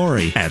Melissa and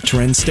Lori at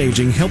Trend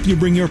Staging help you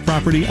bring your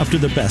property up to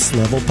the best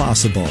level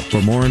possible.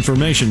 For more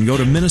information, go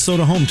to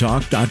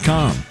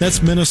MinnesotaHometalk.com. That's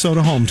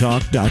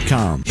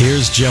MinnesotaHometalk.com.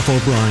 Here's Jeff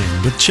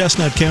O'Brien with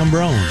Chestnut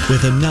Cambrone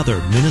with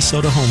another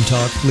Minnesota Home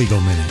Talk Legal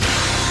Minute.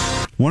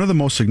 One of the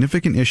most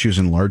significant issues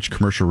in large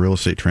commercial real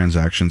estate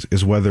transactions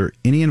is whether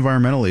any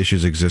environmental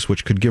issues exist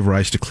which could give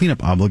rise to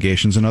cleanup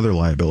obligations and other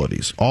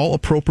liabilities. All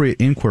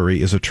appropriate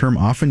inquiry is a term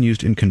often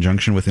used in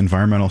conjunction with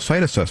environmental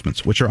site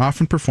assessments, which are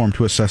often performed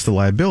to assess the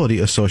liability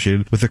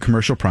associated with a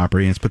commercial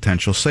property and its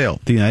potential sale.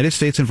 The United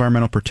States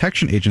Environmental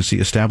Protection Agency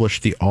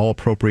established the All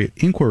Appropriate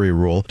Inquiry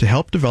Rule to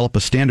help develop a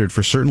standard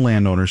for certain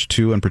landowners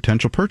to and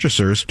potential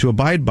purchasers to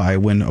abide by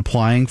when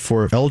applying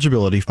for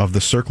eligibility of the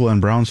CERCLA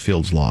and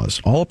Brownsfields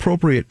laws. All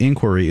Appropriate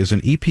Inquiry is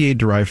an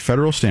EPA-derived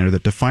federal standard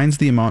that defines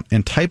the amount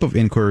and type of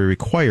inquiry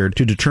required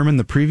to determine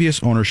the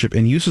previous ownership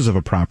and uses of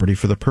a property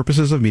for the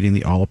purposes of meeting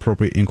the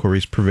all-appropriate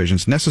inquiries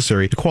provisions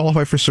necessary to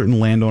qualify for certain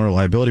landowner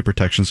liability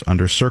protections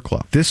under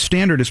CERCLA. This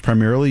standard is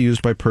primarily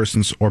used by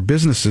persons or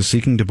businesses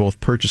seeking to both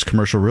purchase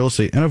commercial real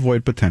estate and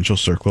avoid potential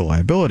CERCLA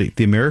liability.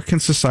 The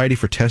American Society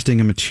for Testing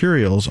and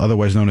Materials,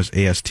 otherwise known as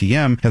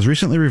ASTM, has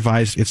recently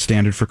revised its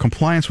standard for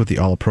compliance with the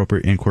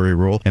all-appropriate inquiry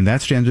rule, and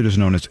that standard is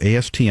known as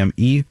ASTM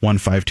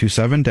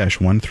E1527-1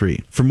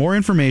 888-848-5813. For more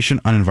information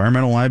on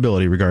environmental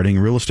liability regarding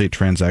real estate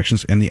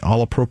transactions and the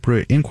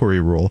all-appropriate inquiry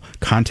rule,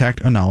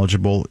 contact a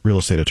knowledgeable real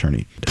estate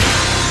attorney.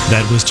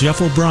 That was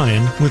Jeff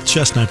O'Brien with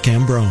Chestnut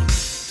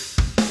Cambrone.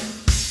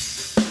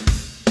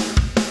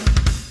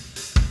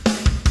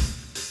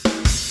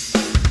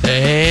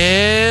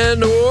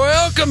 And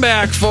welcome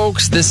back,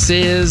 folks. This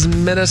is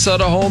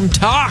Minnesota Home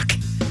Talk,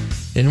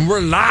 and we're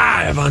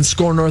live on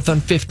Score North on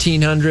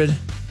 1500,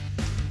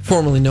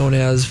 formerly known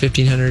as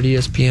 1500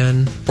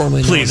 ESPN,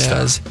 formerly known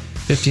as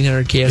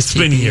 1500 KSTP. It's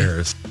been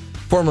years.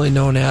 Formerly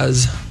known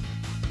as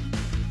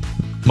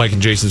Mike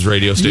and Jason's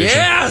radio station.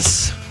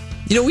 Yes.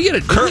 You know, we get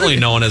it currently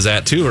known as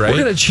that too, right?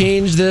 We're going to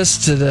change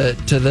this to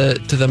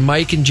the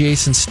Mike and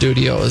Jason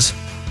studios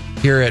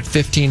here at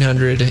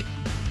 1500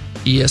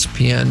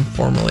 ESPN,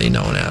 formerly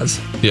known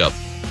as. Yep.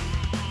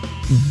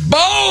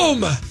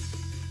 Boom!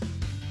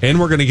 And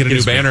we're going to get a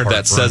new banner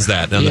that says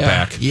that on the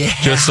back. Yeah.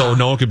 Just so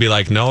no one could be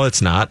like, no,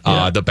 it's not.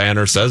 The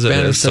banner says it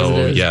is.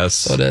 So, yes.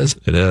 So it is.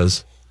 It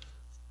is.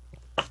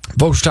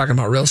 Folks, talking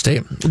about real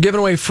estate. We're giving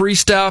away free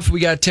stuff.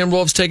 We got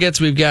Timberwolves tickets.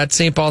 We've got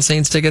St. Paul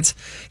Saints tickets.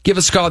 Give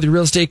us a call with your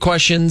real estate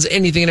questions,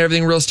 anything and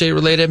everything real estate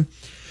related.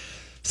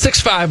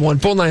 651.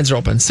 Phone lines are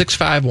open.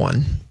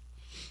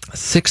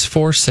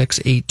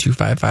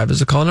 646-8255 is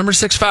the call number.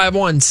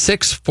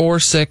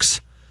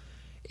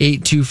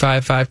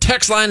 651-646-8255.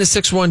 Text line is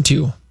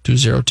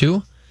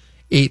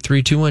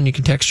 612-202-8321. You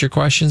can text your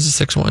questions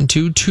to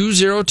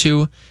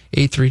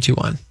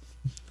 612-202-8321.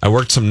 I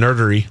worked some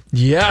nerdery.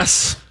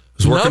 Yes. I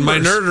was working my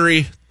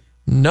nerdery.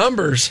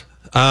 Numbers.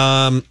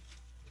 All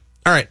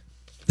right.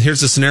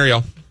 Here's the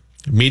scenario.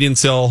 Median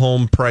sale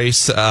home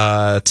price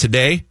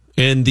today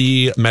in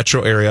the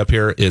metro area up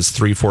here is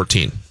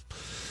 $314.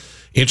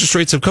 Interest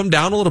rates have come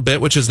down a little bit,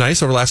 which is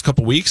nice over the last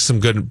couple of weeks. Some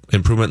good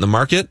improvement in the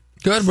market.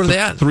 Good. What are they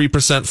at?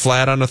 3%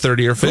 flat on a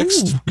 30-year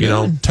fixed.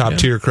 Ooh, top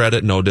tier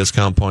credit, no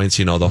discount points.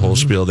 The whole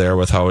spiel there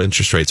with how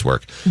interest rates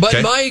work. But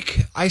okay. Mike,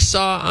 I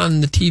saw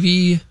on the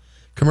TV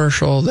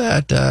commercial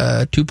that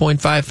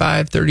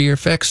 2.55 30-year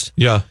fixed.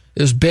 Yeah.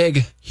 It was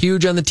big,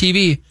 huge on the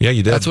TV. Yeah,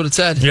 you did. That's what it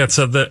said. Yeah, it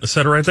said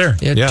it right there.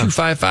 Yeah,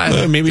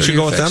 255. Maybe you should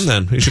go with them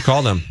then. You should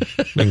call them.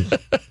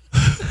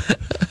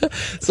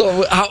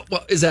 So,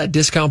 what is that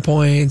discount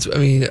points? I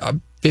mean,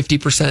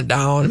 50%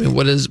 down. I mean,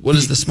 what is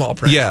the small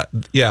print? Yeah.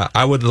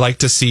 I would like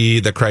to see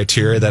the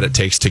criteria that it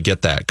takes to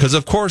get that, because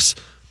of course,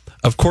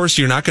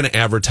 you're not going to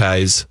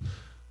advertise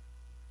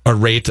a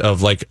rate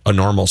of like a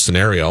normal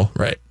scenario,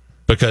 right?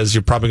 Because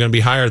you're probably going to be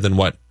higher than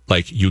what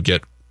like you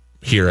get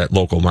here at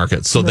local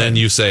markets. So then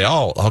you say,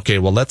 oh, okay,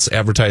 well, let's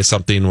advertise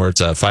something where it's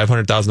a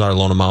 $500,000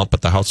 loan amount,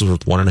 but the house is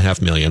worth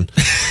 $1.5 million.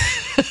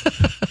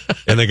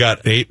 And they got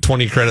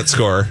 820 credit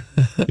score,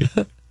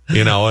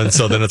 and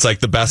so then it's like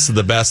the best of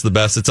the best of the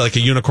best. It's like a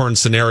unicorn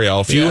scenario.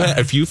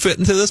 If you fit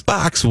into this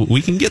box,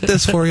 we can get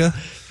this for you.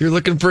 If you're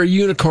looking for a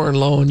unicorn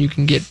loan, you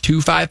can get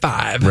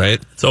 255.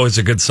 Right. It's always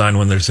a good sign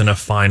when there's enough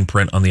fine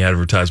print on the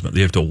advertisement that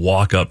you have to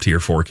walk up to your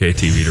 4K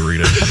TV to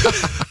read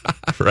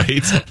it.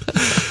 Right.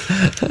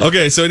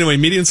 Okay. So anyway,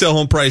 median sale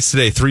home price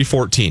today,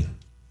 $314.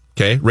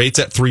 Okay. Rates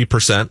at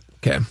 3%.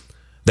 Okay.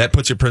 That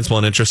puts your principal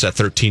and interest at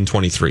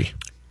 $1,323.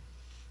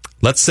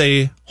 Let's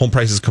say home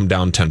prices come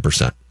down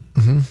 10%,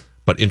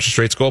 but interest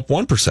rates go up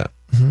 1%.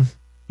 Mm-hmm.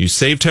 You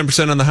save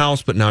 10% on the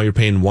house, but now you're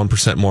paying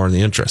 1% more on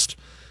the interest.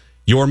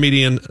 Your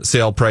median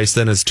sale price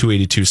then is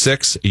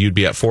 $282,600. You'd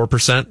be at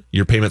 4%.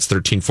 Your payment's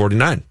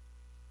 $1,349.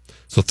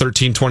 So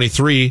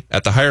 $1,323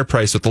 at the higher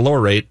price with the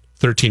lower rate,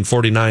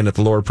 $1,349 at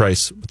the lower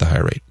price with the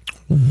higher rate.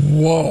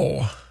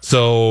 Whoa!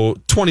 So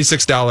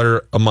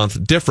 $26 a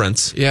month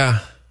difference.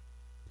 Yeah,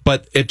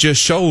 but it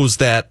just shows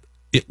that.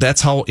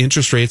 That's how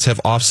interest rates have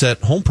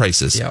offset home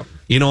prices. Yep.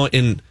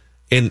 And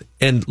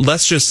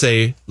let's just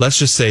say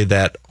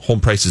that home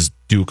prices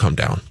do come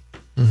down.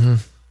 Mm-hmm.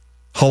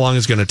 How long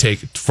is it going to take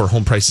for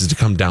home prices to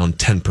come down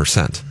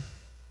 10%?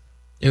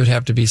 It would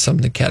have to be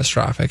something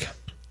catastrophic,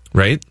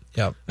 right?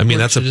 Yep. I mean,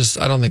 I don't think it's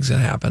going to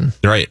happen.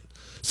 Right.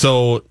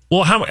 So,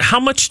 well, how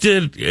much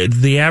did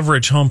the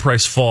average home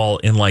price fall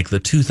in like the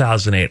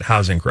 2008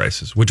 housing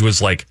crisis, which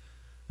was like,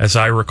 as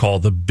I recall,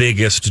 the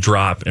biggest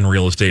drop in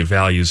real estate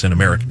values in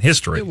American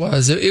history? It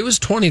was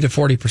 20 to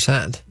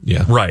 40%.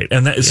 Yeah, right.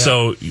 And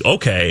so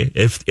okay,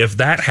 if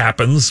that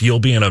happens, you'll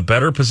be in a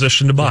better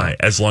position to buy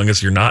as long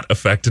as you're not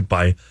affected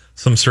by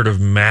some sort of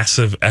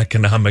massive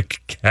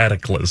economic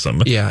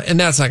cataclysm. Yeah, and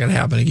that's not going to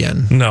happen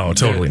again. No,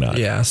 totally not.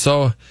 Yeah,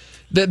 so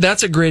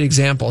that's a great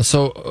example.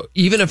 So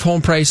even if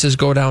home prices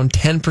go down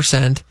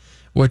 10%,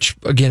 which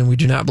again we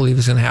do not believe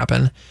is going to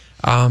happen,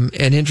 and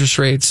interest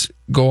rates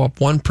go up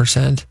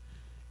 1%.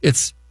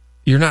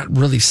 You're not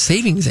really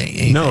saving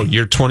anything. No,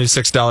 you're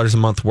 $26 a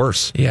month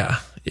worse. Yeah,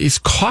 it's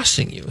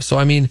costing you. So,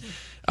 I mean,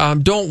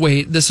 don't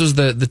wait. This was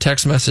the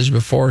text message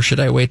before. Should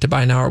I wait to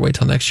buy now or wait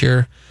till next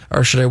year?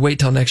 Or should I wait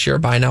till next year or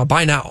buy now?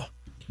 Buy now.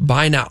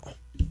 Buy now.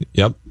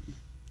 Yep.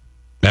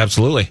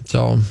 Absolutely.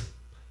 So,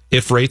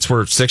 if rates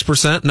were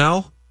 6%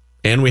 now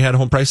and we had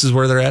home prices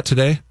where they're at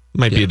today,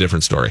 might be a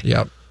different story.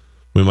 Yep.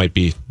 we might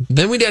be.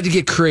 Then we'd have to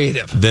get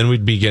creative. Then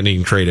we'd be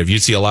getting creative.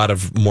 You'd see a lot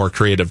of more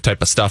creative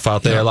type of stuff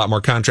out there. A lot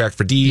more contract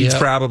for deeds,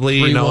 probably.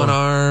 3-1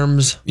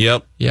 arms.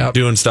 Yep.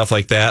 Doing stuff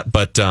like that,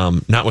 but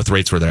not with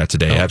rates where they're at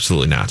today.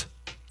 Absolutely not.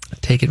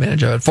 Take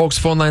advantage of it. Folks,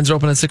 phone lines are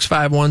open at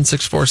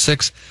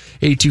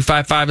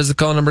 651-646-8255 is the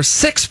call number.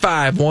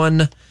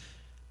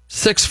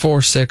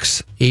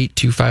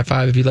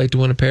 651-646-8255 if you'd like to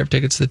win a pair of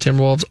tickets to the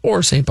Timberwolves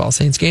or St. Paul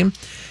Saints game.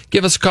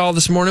 Give us a call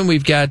this morning.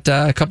 We've got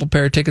a couple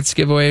pair of tickets to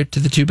give away to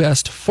the two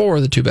best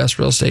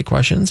real estate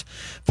questions.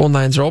 Phone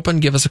lines are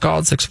open. Give us a call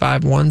at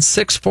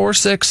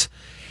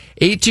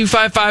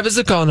 651-646-8255 is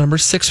the call number.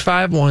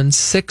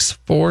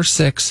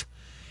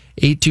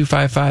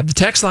 651-646-8255. The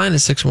text line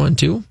is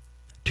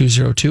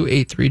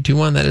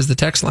 612-202-8321. That is the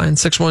text line.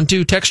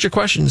 612. Text your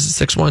questions.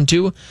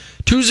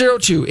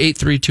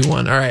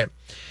 612-202-8321. All right.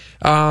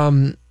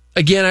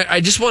 Again,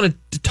 I just wanted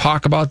to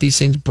talk about these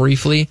things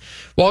briefly.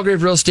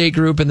 Walgrave Real Estate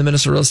Group and the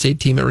Minnesota Real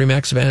Estate Team at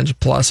RE/MAX Advantage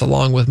Plus,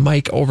 along with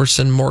Mike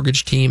Overson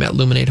Mortgage Team at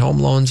Luminate Home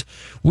Loans,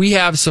 we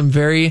have some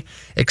very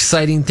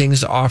exciting things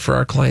to offer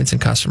our clients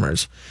and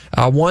customers.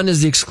 One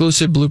is the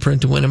exclusive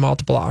blueprint to win in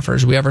multiple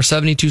offers. We have our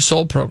 72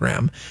 Sold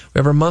program. We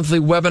have our monthly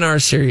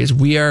webinar series.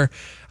 We are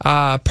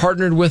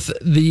partnered with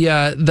the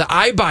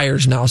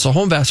iBuyers now, so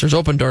HomeVestors,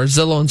 Open Doors,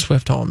 Zillow, and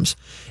Swift Homes.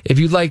 If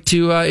you'd like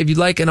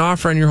an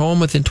offer on your home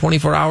within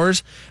 24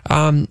 hours,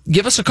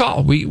 give us a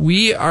call.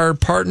 We are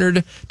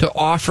partnered to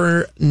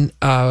offer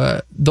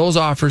those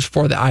offers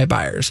for the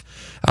iBuyers.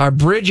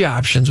 Bridge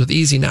options with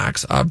Easy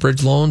Knocks,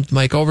 bridge loans,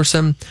 Mike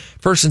Overson,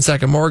 first and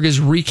second mortgage,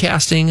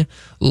 recasting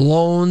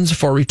loans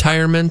for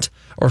retirement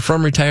or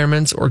from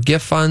retirements or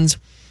gift funds.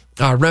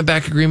 Rent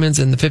back agreements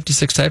and the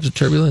 56 types of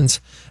turbulence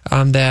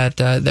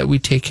that we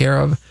take care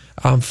of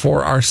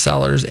for our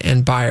sellers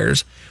and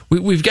buyers.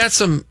 We've got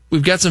some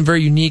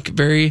very unique,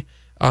 very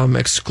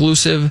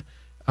exclusive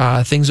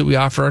things that we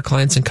offer our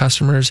clients and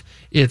customers.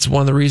 It's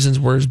one of the reasons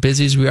we're as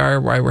busy as we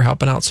are, why we're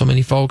helping out so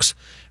many folks.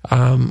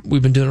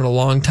 We've been doing it a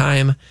long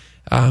time.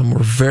 We're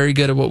very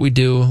good at what we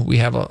do. We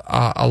have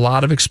a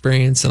lot of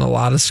experience and a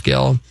lot of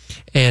skill,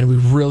 and we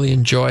really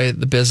enjoy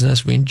the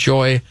business. We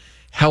enjoy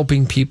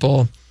helping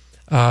people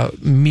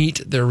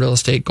meet their real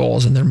estate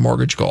goals and their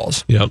mortgage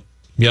goals. Yep.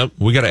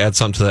 We got to add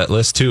something to that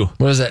list too.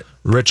 What is it?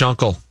 Rich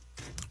uncle.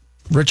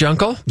 Rich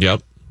uncle?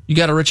 Yep. You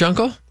got a rich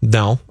uncle?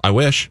 No, I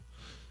wish.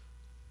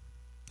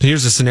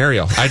 Here's a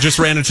scenario. I just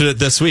ran into it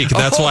this week.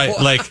 That's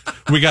why,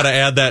 we got to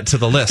add that to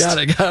the list. Got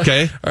it.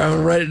 Okay. All right, I'm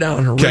gonna write it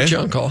down. A rich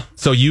uncle.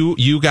 So you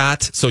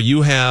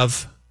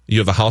have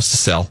a house to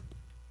sell,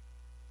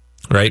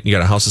 right? You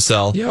got a house to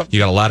sell. Yep. You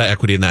got a lot of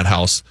equity in that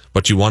house,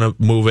 but you want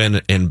to move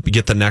in and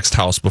get the next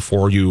house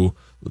before you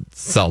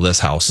sell this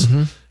house.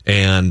 Mm-hmm.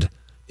 And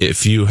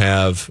if you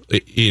have,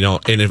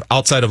 and if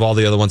outside of all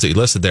the other ones that you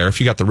listed there, if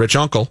you got the rich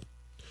uncle,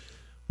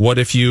 what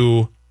if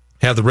you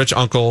have the rich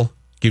uncle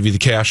give you the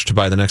cash to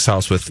buy the next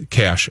house with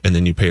cash, and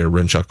then you pay your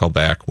rich uncle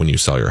back when you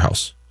sell your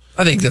house?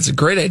 I think that's a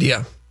great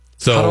idea.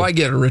 So how do I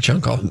get a rich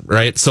uncle?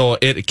 Right. So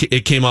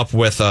it came up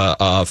with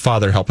a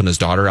father helping his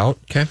daughter out.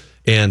 Okay.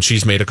 And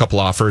she's made a couple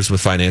offers with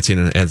financing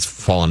and it's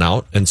fallen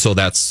out. And so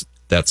that's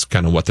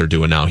kind of what they're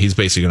doing now. He's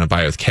basically going to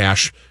buy it with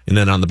cash. And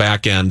then on the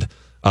back end,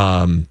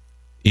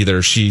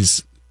 either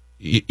she's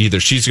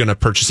going to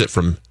purchase it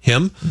from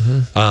him,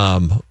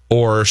 mm-hmm.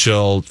 Or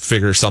she'll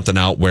figure something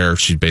out where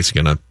she's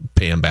basically going to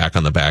pay him back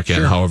on the back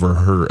end, however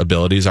her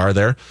abilities are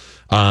there.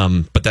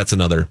 But that's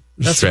another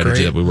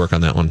strategy that we work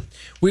on that one.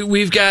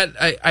 We've got,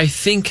 I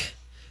think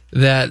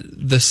that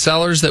the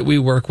sellers that we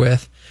work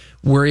with,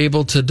 we're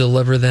able to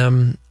deliver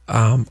them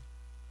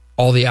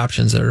all the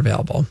options that are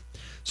available.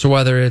 So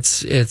whether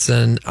it's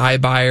an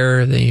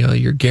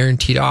iBuyer, your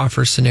guaranteed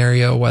offer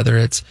scenario, whether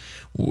it's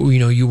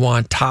you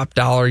want top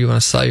dollar, you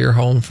want to sell your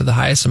home for the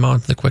highest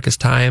amount in the quickest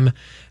time,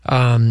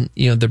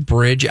 the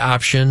bridge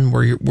option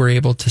where we're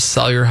able to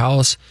sell your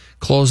house,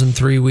 close in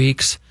 3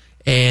 weeks,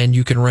 and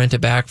you can rent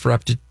it back for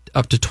up to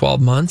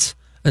 12 months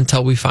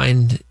until we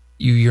find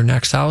you your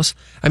next house.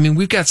 I mean,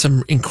 we've got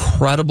some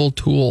incredible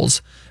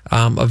tools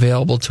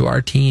available to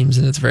our teams,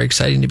 and it's very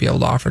exciting to be able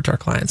to offer to our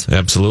clients.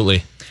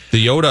 Absolutely.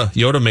 The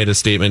Yoda made a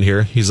statement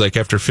here. He's like,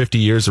 after 50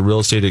 years of real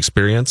estate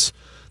experience,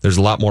 there's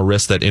a lot more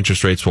risk that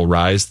interest rates will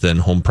rise than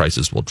home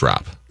prices will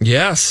drop.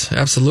 Yes,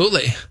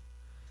 absolutely.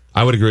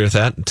 I would agree with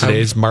that. In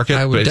today's market,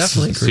 I would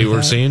definitely agree see with what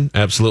we're that. Seeing.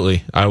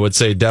 Absolutely. I would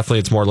say definitely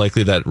it's more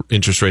likely that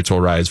interest rates will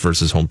rise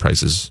versus home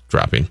prices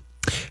dropping.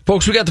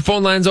 Folks, we got the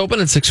phone lines open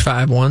at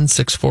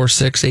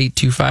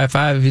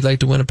 651-646-8255. If you'd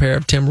like to win a pair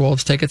of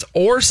Timberwolves tickets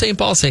or St.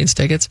 Paul Saints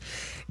tickets,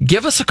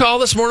 give us a call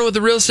this morning with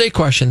a real estate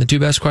question. The two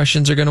best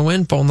questions are going to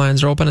win. Phone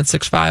lines are open at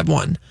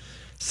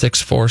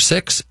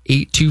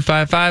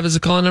 651-646-8255 is the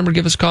call number.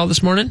 Give us a call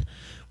this morning.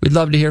 We'd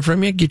love to hear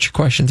from you. Get your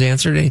questions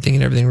answered. Anything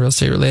and everything real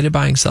estate related,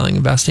 buying, selling,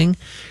 investing,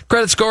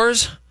 credit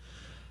scores,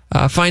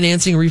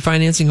 financing,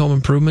 refinancing, home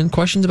improvement,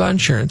 questions about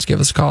insurance. Give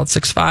us a call at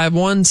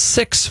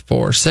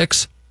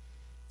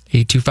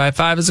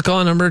 651-646-8255 is the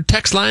call number.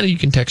 Text line, you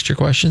can text your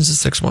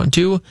questions to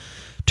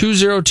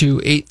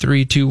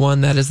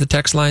 612-202-8321. That is the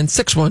text line,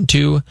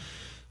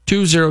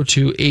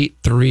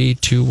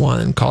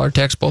 202-8321. Call or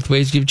text both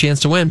ways, give you a chance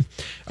to win.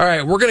 All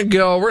right, we're going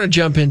to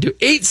jump into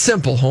 8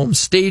 simple home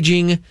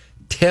staging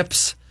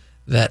tips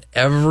that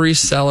every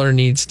seller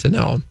needs to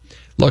know.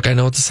 Look, I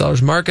know it's a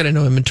seller's market. I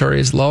know inventory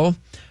is low.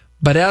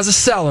 But as a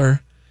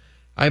seller,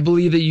 I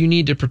believe that you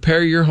need to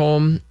prepare your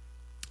home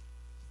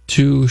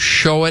to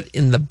show it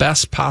in the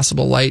best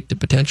possible light to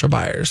potential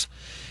buyers.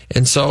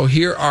 And so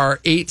here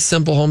are 8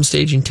 simple home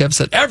staging tips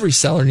that every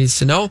seller needs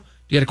to know.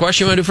 You got a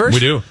question you want to do first? We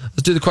do.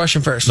 Let's do the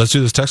question first. Let's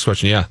do this text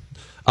question, yeah.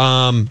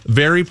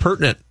 Very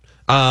pertinent.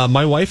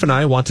 My wife and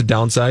I want to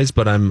downsize,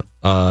 but I'm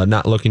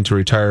not looking to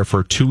retire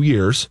for 2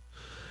 years.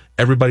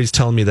 Everybody's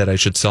telling me that I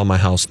should sell my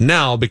house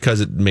now because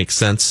it makes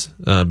sense.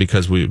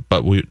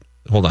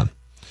 Hold on.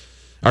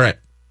 All right,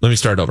 let me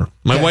start over.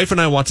 My wife and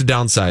I want to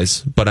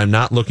downsize, but I'm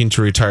not looking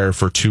to retire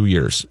for 2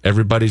 years.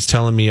 Everybody's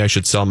telling me I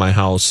should sell my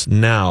house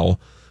now,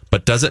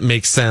 but does it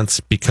make sense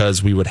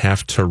because we would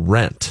have to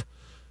rent?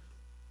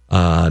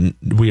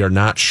 We are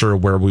not sure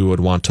where we would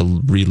want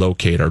to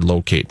relocate or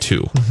locate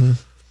to. Mm-hmm.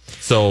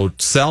 So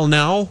sell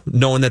now,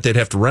 knowing that they'd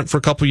have to rent for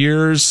a couple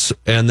years,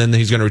 and then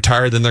he's going to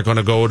retire. Then they're going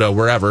to go to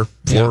wherever,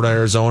 Florida,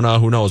 Arizona,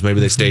 who knows? Maybe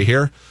they stay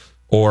here,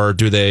 or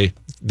do they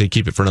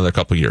keep it for another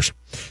couple years?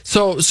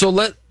 So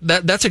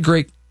that's a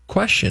great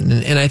question,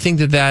 and I think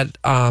that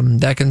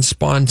can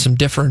spawn some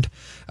different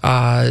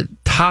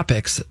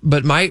topics.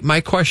 But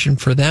my question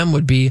for them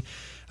would be,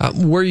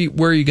 where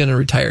are you going to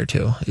retire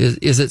to?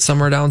 Is it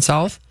somewhere down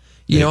south?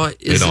 They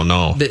don't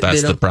know.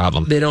 That's the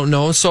problem. They don't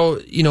know. So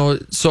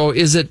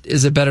is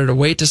it better to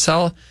wait to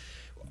sell?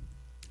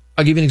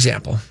 I'll give you an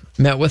example.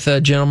 Met with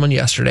a gentleman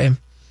yesterday.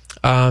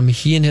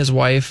 He and his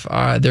wife,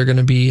 they're going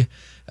to be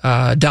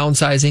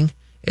downsizing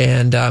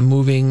and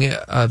moving.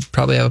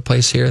 Probably have a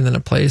place here and then a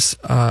place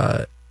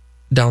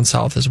down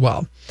south as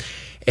well.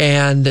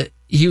 And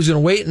he was going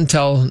to wait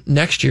until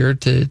next year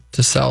to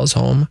sell his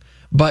home.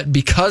 But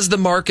because the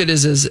market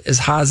is as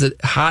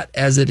hot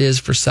as it is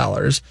for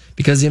sellers,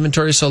 because the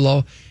inventory is so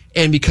low,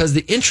 and because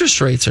the interest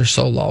rates are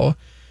so low,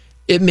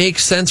 it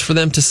makes sense for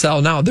them to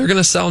sell now. They're going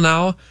to sell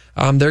now.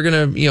 They're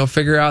going to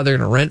figure out they're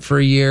going to rent for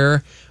a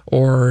year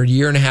or a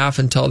year and a half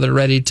until they're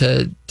ready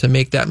to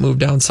make that move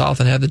down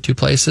south and have the 2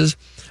 places.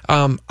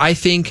 I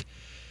think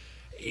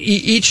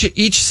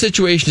each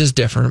situation is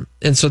different,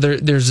 and so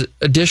there's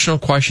additional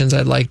questions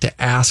I'd like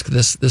to ask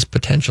this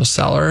potential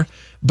seller.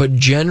 But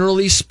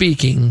generally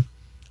speaking,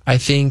 I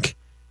think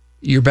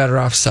you're better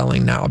off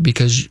selling now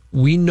because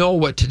we know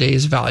what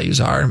today's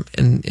values are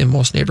in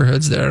most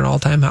neighborhoods that are an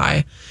all-time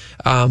high.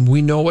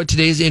 We know what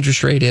today's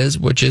interest rate is,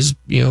 which is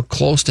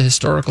close to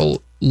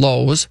historical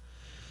lows.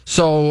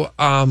 So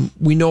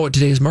we know what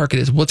today's market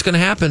is. What's going to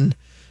happen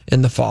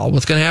in the fall?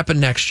 What's going to happen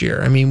next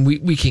year? I mean,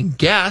 we can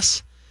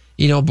guess,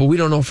 but we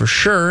don't know for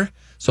sure.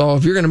 So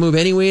if you're going to move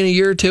anyway in a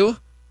year or two,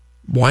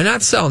 why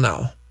not sell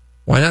now?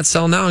 Why not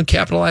sell now and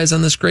capitalize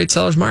on this great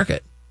seller's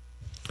market?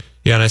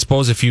 Yeah, and I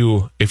suppose if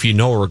you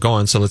know where we're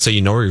going, so let's say you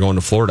know where you're going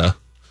to Florida,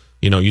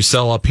 you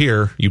sell up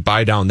here, you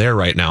buy down there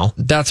right now.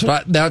 That's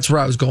where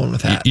I was going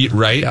with that.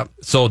 Right? Yep.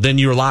 So then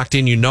you're locked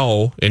in,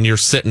 and you're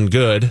sitting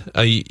good.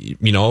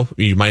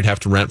 You might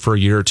have to rent for a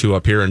year or two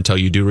up here until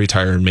you do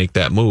retire and make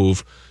that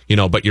move,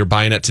 but you're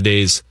buying at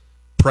today's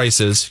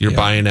prices, you're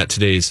buying at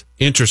today's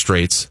interest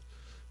rates.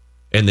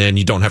 And then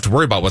you don't have to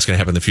worry about what's going to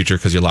happen in the future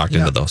because you're locked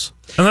into those.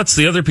 And that's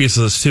the other piece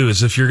of this, too,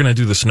 is if you're going to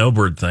do the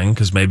snowbird thing,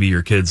 because maybe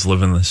your kids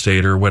live in the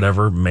state or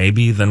whatever,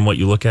 maybe then what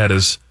you look at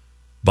is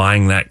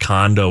buying that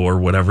condo or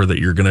whatever that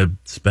you're going to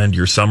spend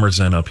your summers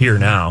in up here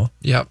now.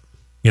 Yep.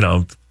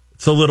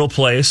 It's a little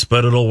place,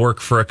 but it'll work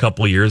for a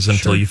couple of years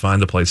until you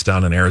find the place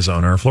down in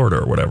Arizona or Florida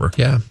or whatever.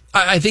 Yeah.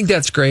 I think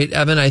that's great,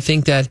 Evan. I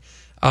think that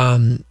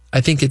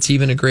I think it's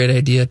even a great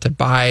idea to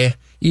buy,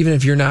 even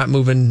if you're not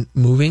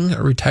moving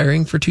or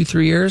retiring for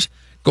 2-3 years,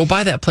 go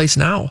buy that place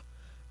now.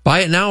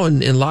 Buy it now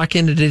and lock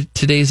into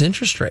today's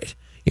interest rate.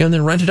 And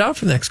then rent it out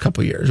for the next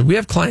couple of years. We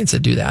have clients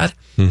that do that.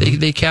 Mm-hmm.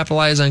 They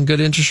capitalize on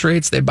good interest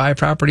rates. They buy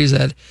properties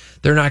that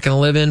they're not going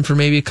to live in for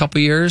maybe a couple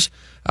of years,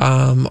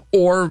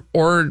 or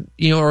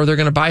they're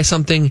going to buy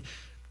something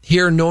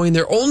here knowing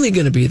they're only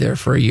going to be there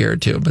for a year or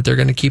two, but they're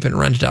going to keep it and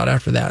rent it out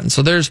after that. And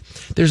so there's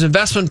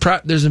investment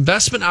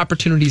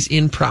opportunities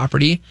in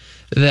property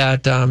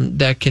that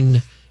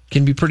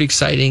can be pretty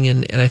exciting,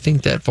 and I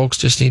think that folks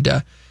just need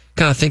to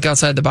kind of think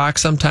outside the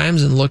box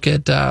sometimes and look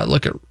at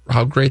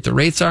how great the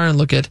rates are and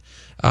look at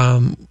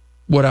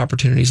what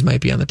opportunities might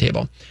be on the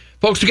table.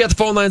 Folks, we got the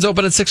phone lines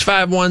open at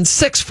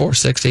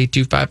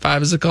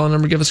 651-646-8255 is the call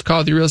number. Give us a call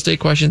with your real estate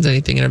questions,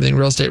 anything and everything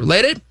real estate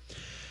related.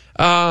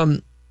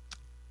 The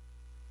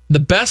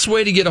best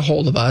way to get a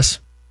hold of us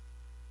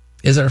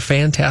is our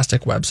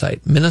fantastic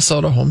website,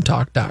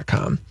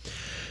 minnesotahometalk.com.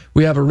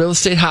 We have a real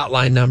estate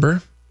hotline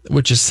number,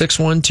 which is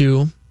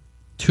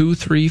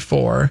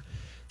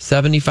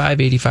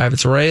 612-234-7585.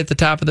 It's right at the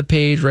top of the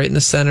page, right in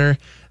the center.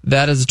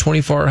 That is a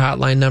 24-hour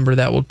hotline number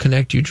that will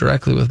connect you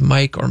directly with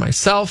Mike or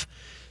myself.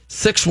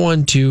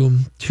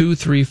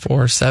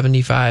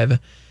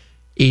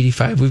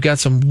 612-234-7585. We've got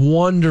some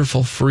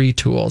wonderful free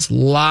tools,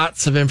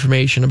 lots of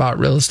information about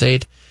real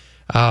estate.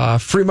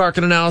 Free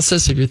market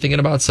analysis if you're thinking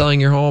about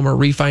selling your home or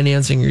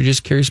refinancing, you're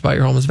just curious about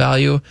your home's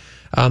value.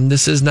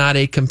 This is not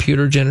a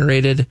computer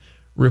generated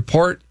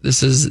report.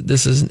 This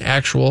is an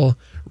actual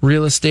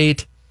real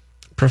estate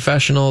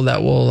professional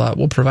that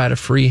will provide a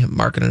free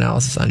market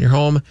analysis on your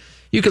home.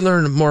 You can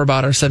learn more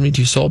about our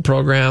 72 Sold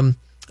program,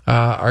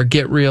 our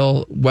Get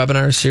Real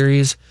webinar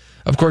series.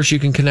 Of course, you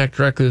can connect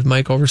directly with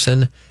Mike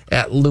Overson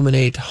at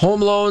Luminate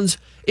Home Loans.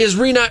 Is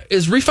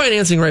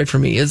refinancing right for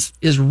me? Is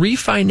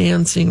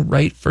refinancing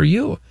right for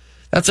you?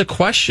 That's a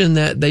question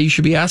that you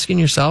should be asking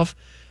yourself.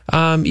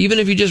 Even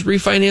if you just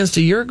refinanced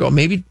a year ago,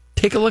 maybe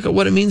take a look at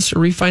what it means to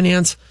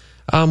refinance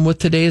with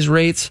today's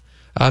rates.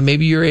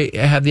 Maybe you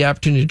have the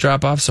opportunity to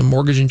drop off some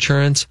mortgage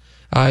insurance.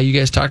 You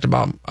guys talked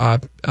about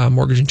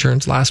mortgage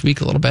insurance last week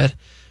a little bit.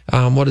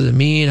 What does it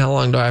mean? How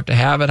long do I have to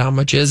have it? How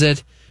much is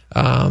it?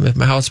 If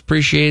my house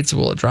appreciates,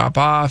 will it drop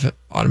off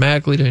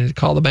automatically? Do I need to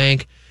call the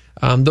bank?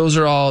 Those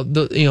are all,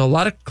 a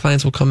lot of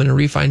clients will come in and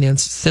refinance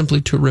simply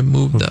to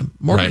remove the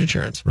mortgage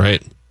insurance.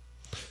 Right.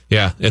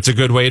 Yeah, it's a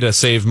good way to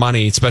save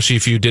money, especially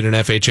if you did an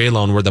FHA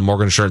loan where the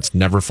mortgage insurance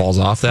never falls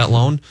off that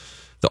loan.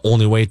 The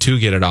only way to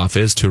get it off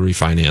is to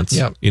refinance,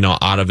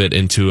 out of it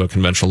into a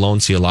conventional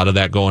loan. See a lot of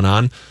that going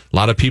on. A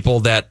lot of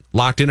people that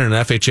locked in an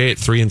FHA at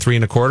 3 and 3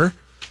 1/4,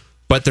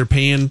 but they're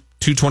paying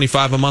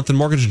 $225 a month in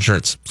mortgage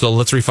insurance. So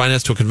let's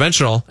refinance to a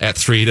conventional at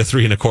 3 to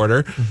 3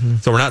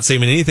 1/4. So we're not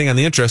saving anything on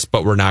the interest,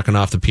 but we're knocking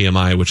off the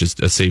PMI, which is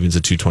a savings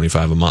of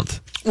 $225 a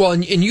month. Well,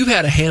 and you've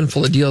had a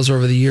handful of deals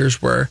over the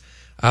years where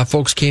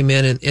folks came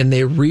in and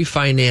they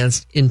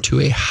refinanced into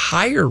a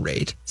higher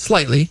rate,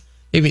 slightly,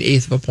 maybe an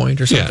eighth of a point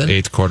or something. Yeah,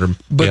 eighth quarter.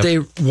 But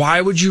why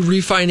would you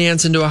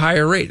refinance into a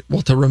higher rate?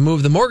 Well, to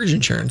remove the mortgage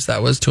insurance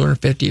that was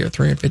 $250 or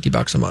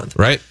 $350 a month.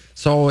 Right.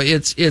 So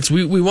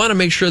we want to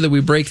make sure that we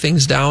break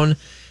things down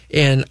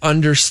and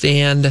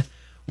understand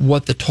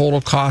what the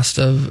total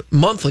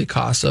monthly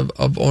cost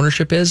of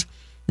ownership is.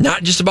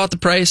 Not just about the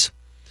price,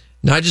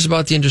 not just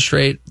about the interest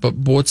rate, but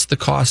what's the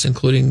cost,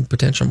 including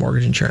potential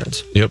mortgage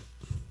insurance. Yep.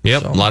 A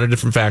lot of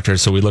different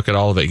factors. So we look at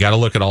all of it. You got to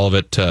look at all of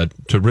it to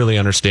really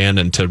understand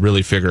and to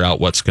really figure out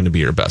what's going to be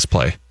your best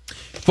play.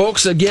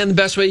 Folks, again, the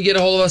best way to get a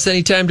hold of us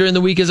anytime during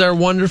the week is our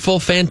wonderful,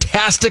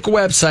 fantastic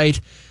website,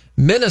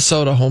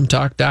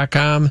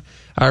 MinnesotaHometalk.com.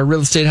 Our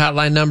real estate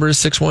hotline number is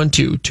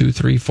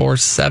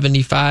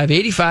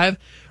 612-234-7585.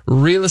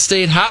 Real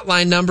estate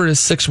hotline number is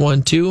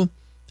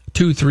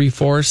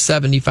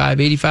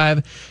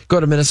 612-234-7585.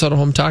 Go to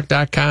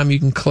MinnesotaHometalk.com. You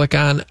can click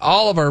on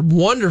all of our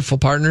wonderful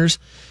partners.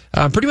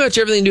 Pretty much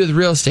everything to do with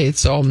real estate.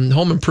 So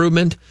home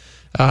improvement,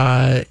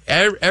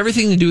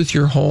 everything to do with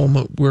your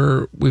home,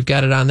 we've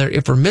got it on there.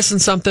 If we're missing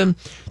something,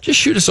 just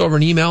shoot us over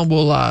an email.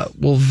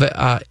 We'll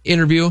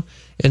interview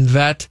and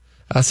vet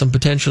some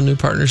potential new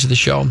partners of the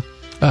show.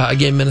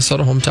 Again,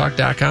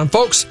 MinnesotaHometalk.com.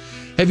 Folks,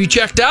 have you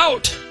checked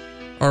out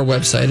our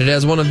website? It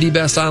has one of the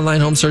best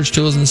online home search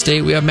tools in the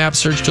state. We have map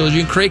search tools.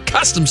 You can create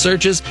custom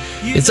searches.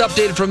 It's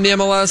updated from the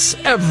MLS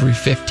every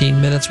 15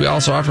 minutes. We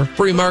also offer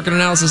free market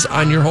analysis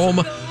on your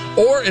home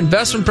or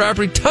investment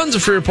property. Tons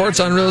of free reports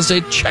on real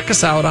estate. Check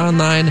us out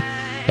online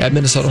at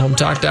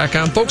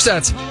MinnesotaHometalk.com. Folks,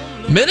 that's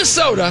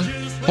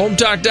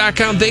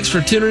MinnesotaHometalk.com. Thanks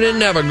for tuning in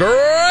and have a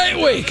great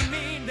week.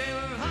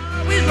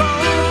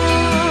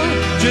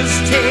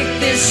 Just take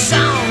this song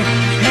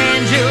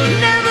and you'll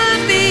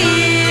never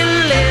be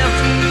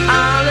left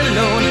all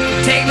alone.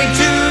 Take me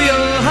to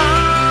your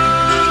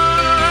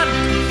heart,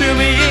 feel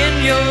me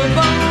in your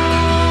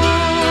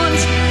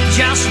bones.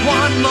 Just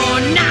one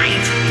more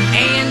night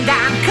and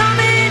I'm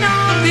coming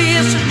on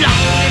this long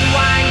and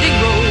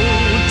winding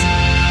road.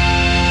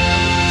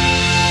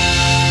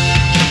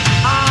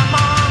 I'm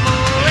on the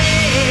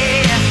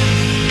way,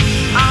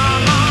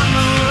 I'm on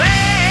the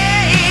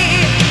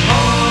way,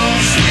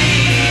 home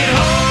sweet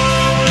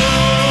home.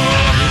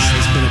 This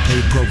has been a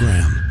paid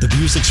program. The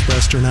views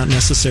expressed are not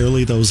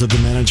necessarily those of the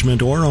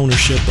management or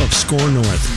ownership of SKOR North.